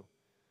against you.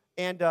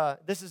 And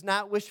this is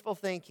not wishful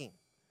thinking.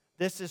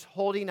 This is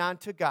holding on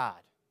to God.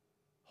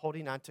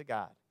 Holding on to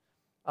God.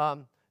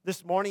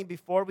 This morning,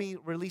 before we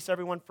release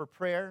everyone for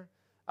prayer,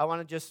 I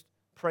want to just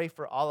pray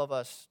for all of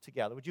us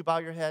together. Would you bow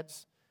your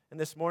heads? And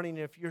this morning,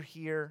 if you're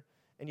here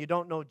and you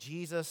don't know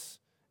Jesus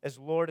as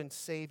Lord and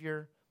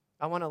Savior,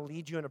 I want to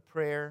lead you in a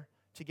prayer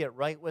to get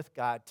right with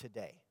God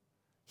today.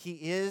 He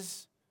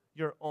is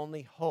your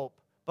only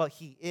hope, but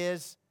he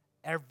is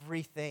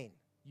everything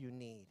you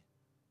need.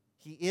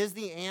 He is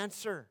the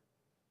answer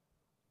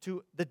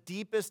to the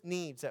deepest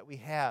needs that we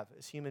have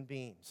as human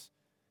beings.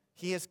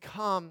 He has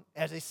come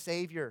as a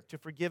Savior to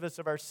forgive us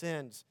of our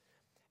sins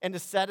and to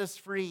set us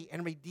free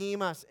and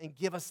redeem us and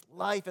give us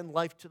life and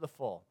life to the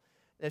full.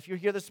 And if you're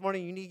here this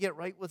morning, you need to get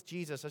right with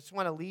Jesus. I just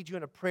want to lead you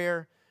in a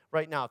prayer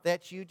right now. If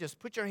that's you, just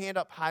put your hand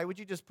up high. Would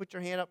you just put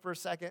your hand up for a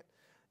second?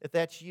 If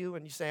that's you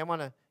and you say, I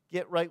want to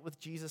get right with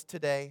Jesus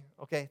today.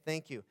 Okay,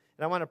 thank you.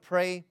 And I want to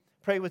pray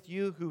with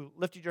you who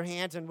lifted your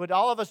hands. And would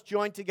all of us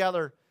join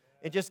together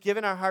in just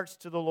giving our hearts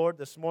to the Lord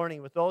this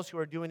morning with those who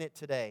are doing it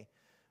today.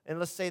 And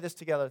let's say this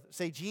together.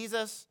 Say,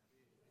 Jesus,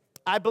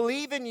 I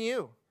believe in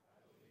you,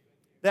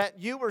 that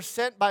you were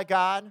sent by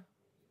God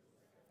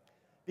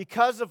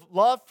because of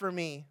love for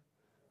me,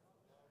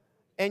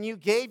 and you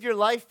gave your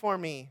life for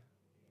me,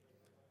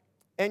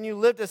 and you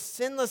lived a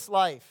sinless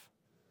life,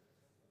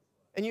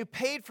 and you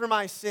paid for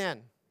my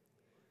sin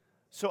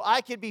so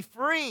I could be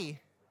free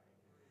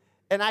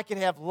and I could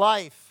have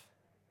life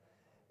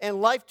and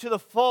life to the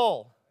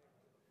full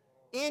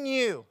in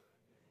you.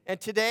 And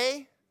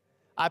today,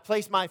 I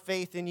place my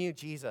faith in you,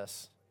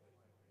 Jesus.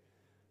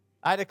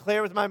 I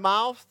declare with my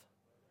mouth,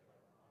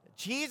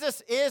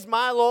 Jesus is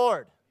my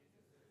Lord.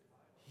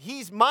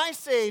 He's my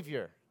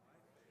Savior.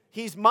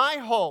 He's my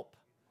hope.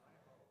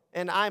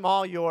 And I'm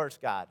all yours,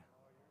 God.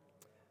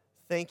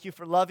 Thank you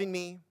for loving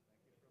me,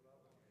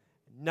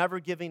 never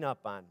giving up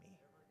on me.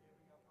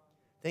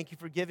 Thank you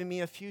for giving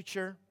me a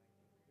future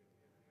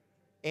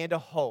and a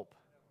hope.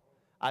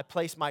 I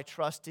place my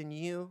trust in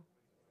you,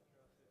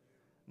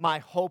 my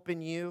hope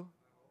in you,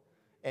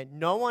 and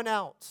no one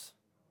else,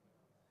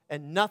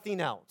 and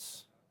nothing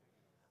else.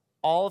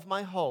 All of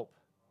my hope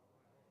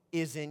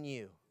is in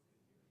you,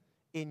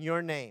 in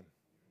your name.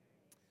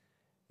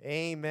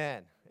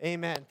 Amen.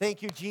 Amen.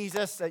 Thank you,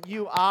 Jesus, that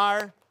you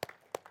are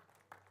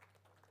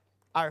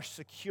our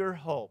secure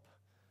hope.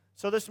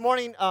 So this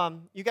morning,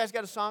 you guys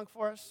got a song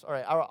for us? All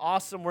right, our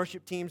awesome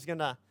worship team's going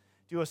to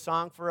do a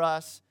song for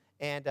us,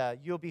 and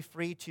you'll be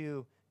free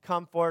to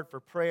come forward for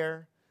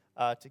prayer.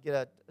 to get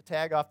a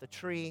tag off the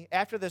tree.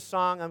 After this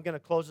song, I'm going to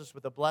close this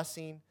with a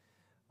blessing.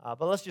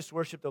 But let's just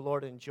worship the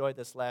Lord and enjoy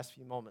this last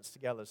few moments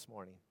together this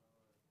morning.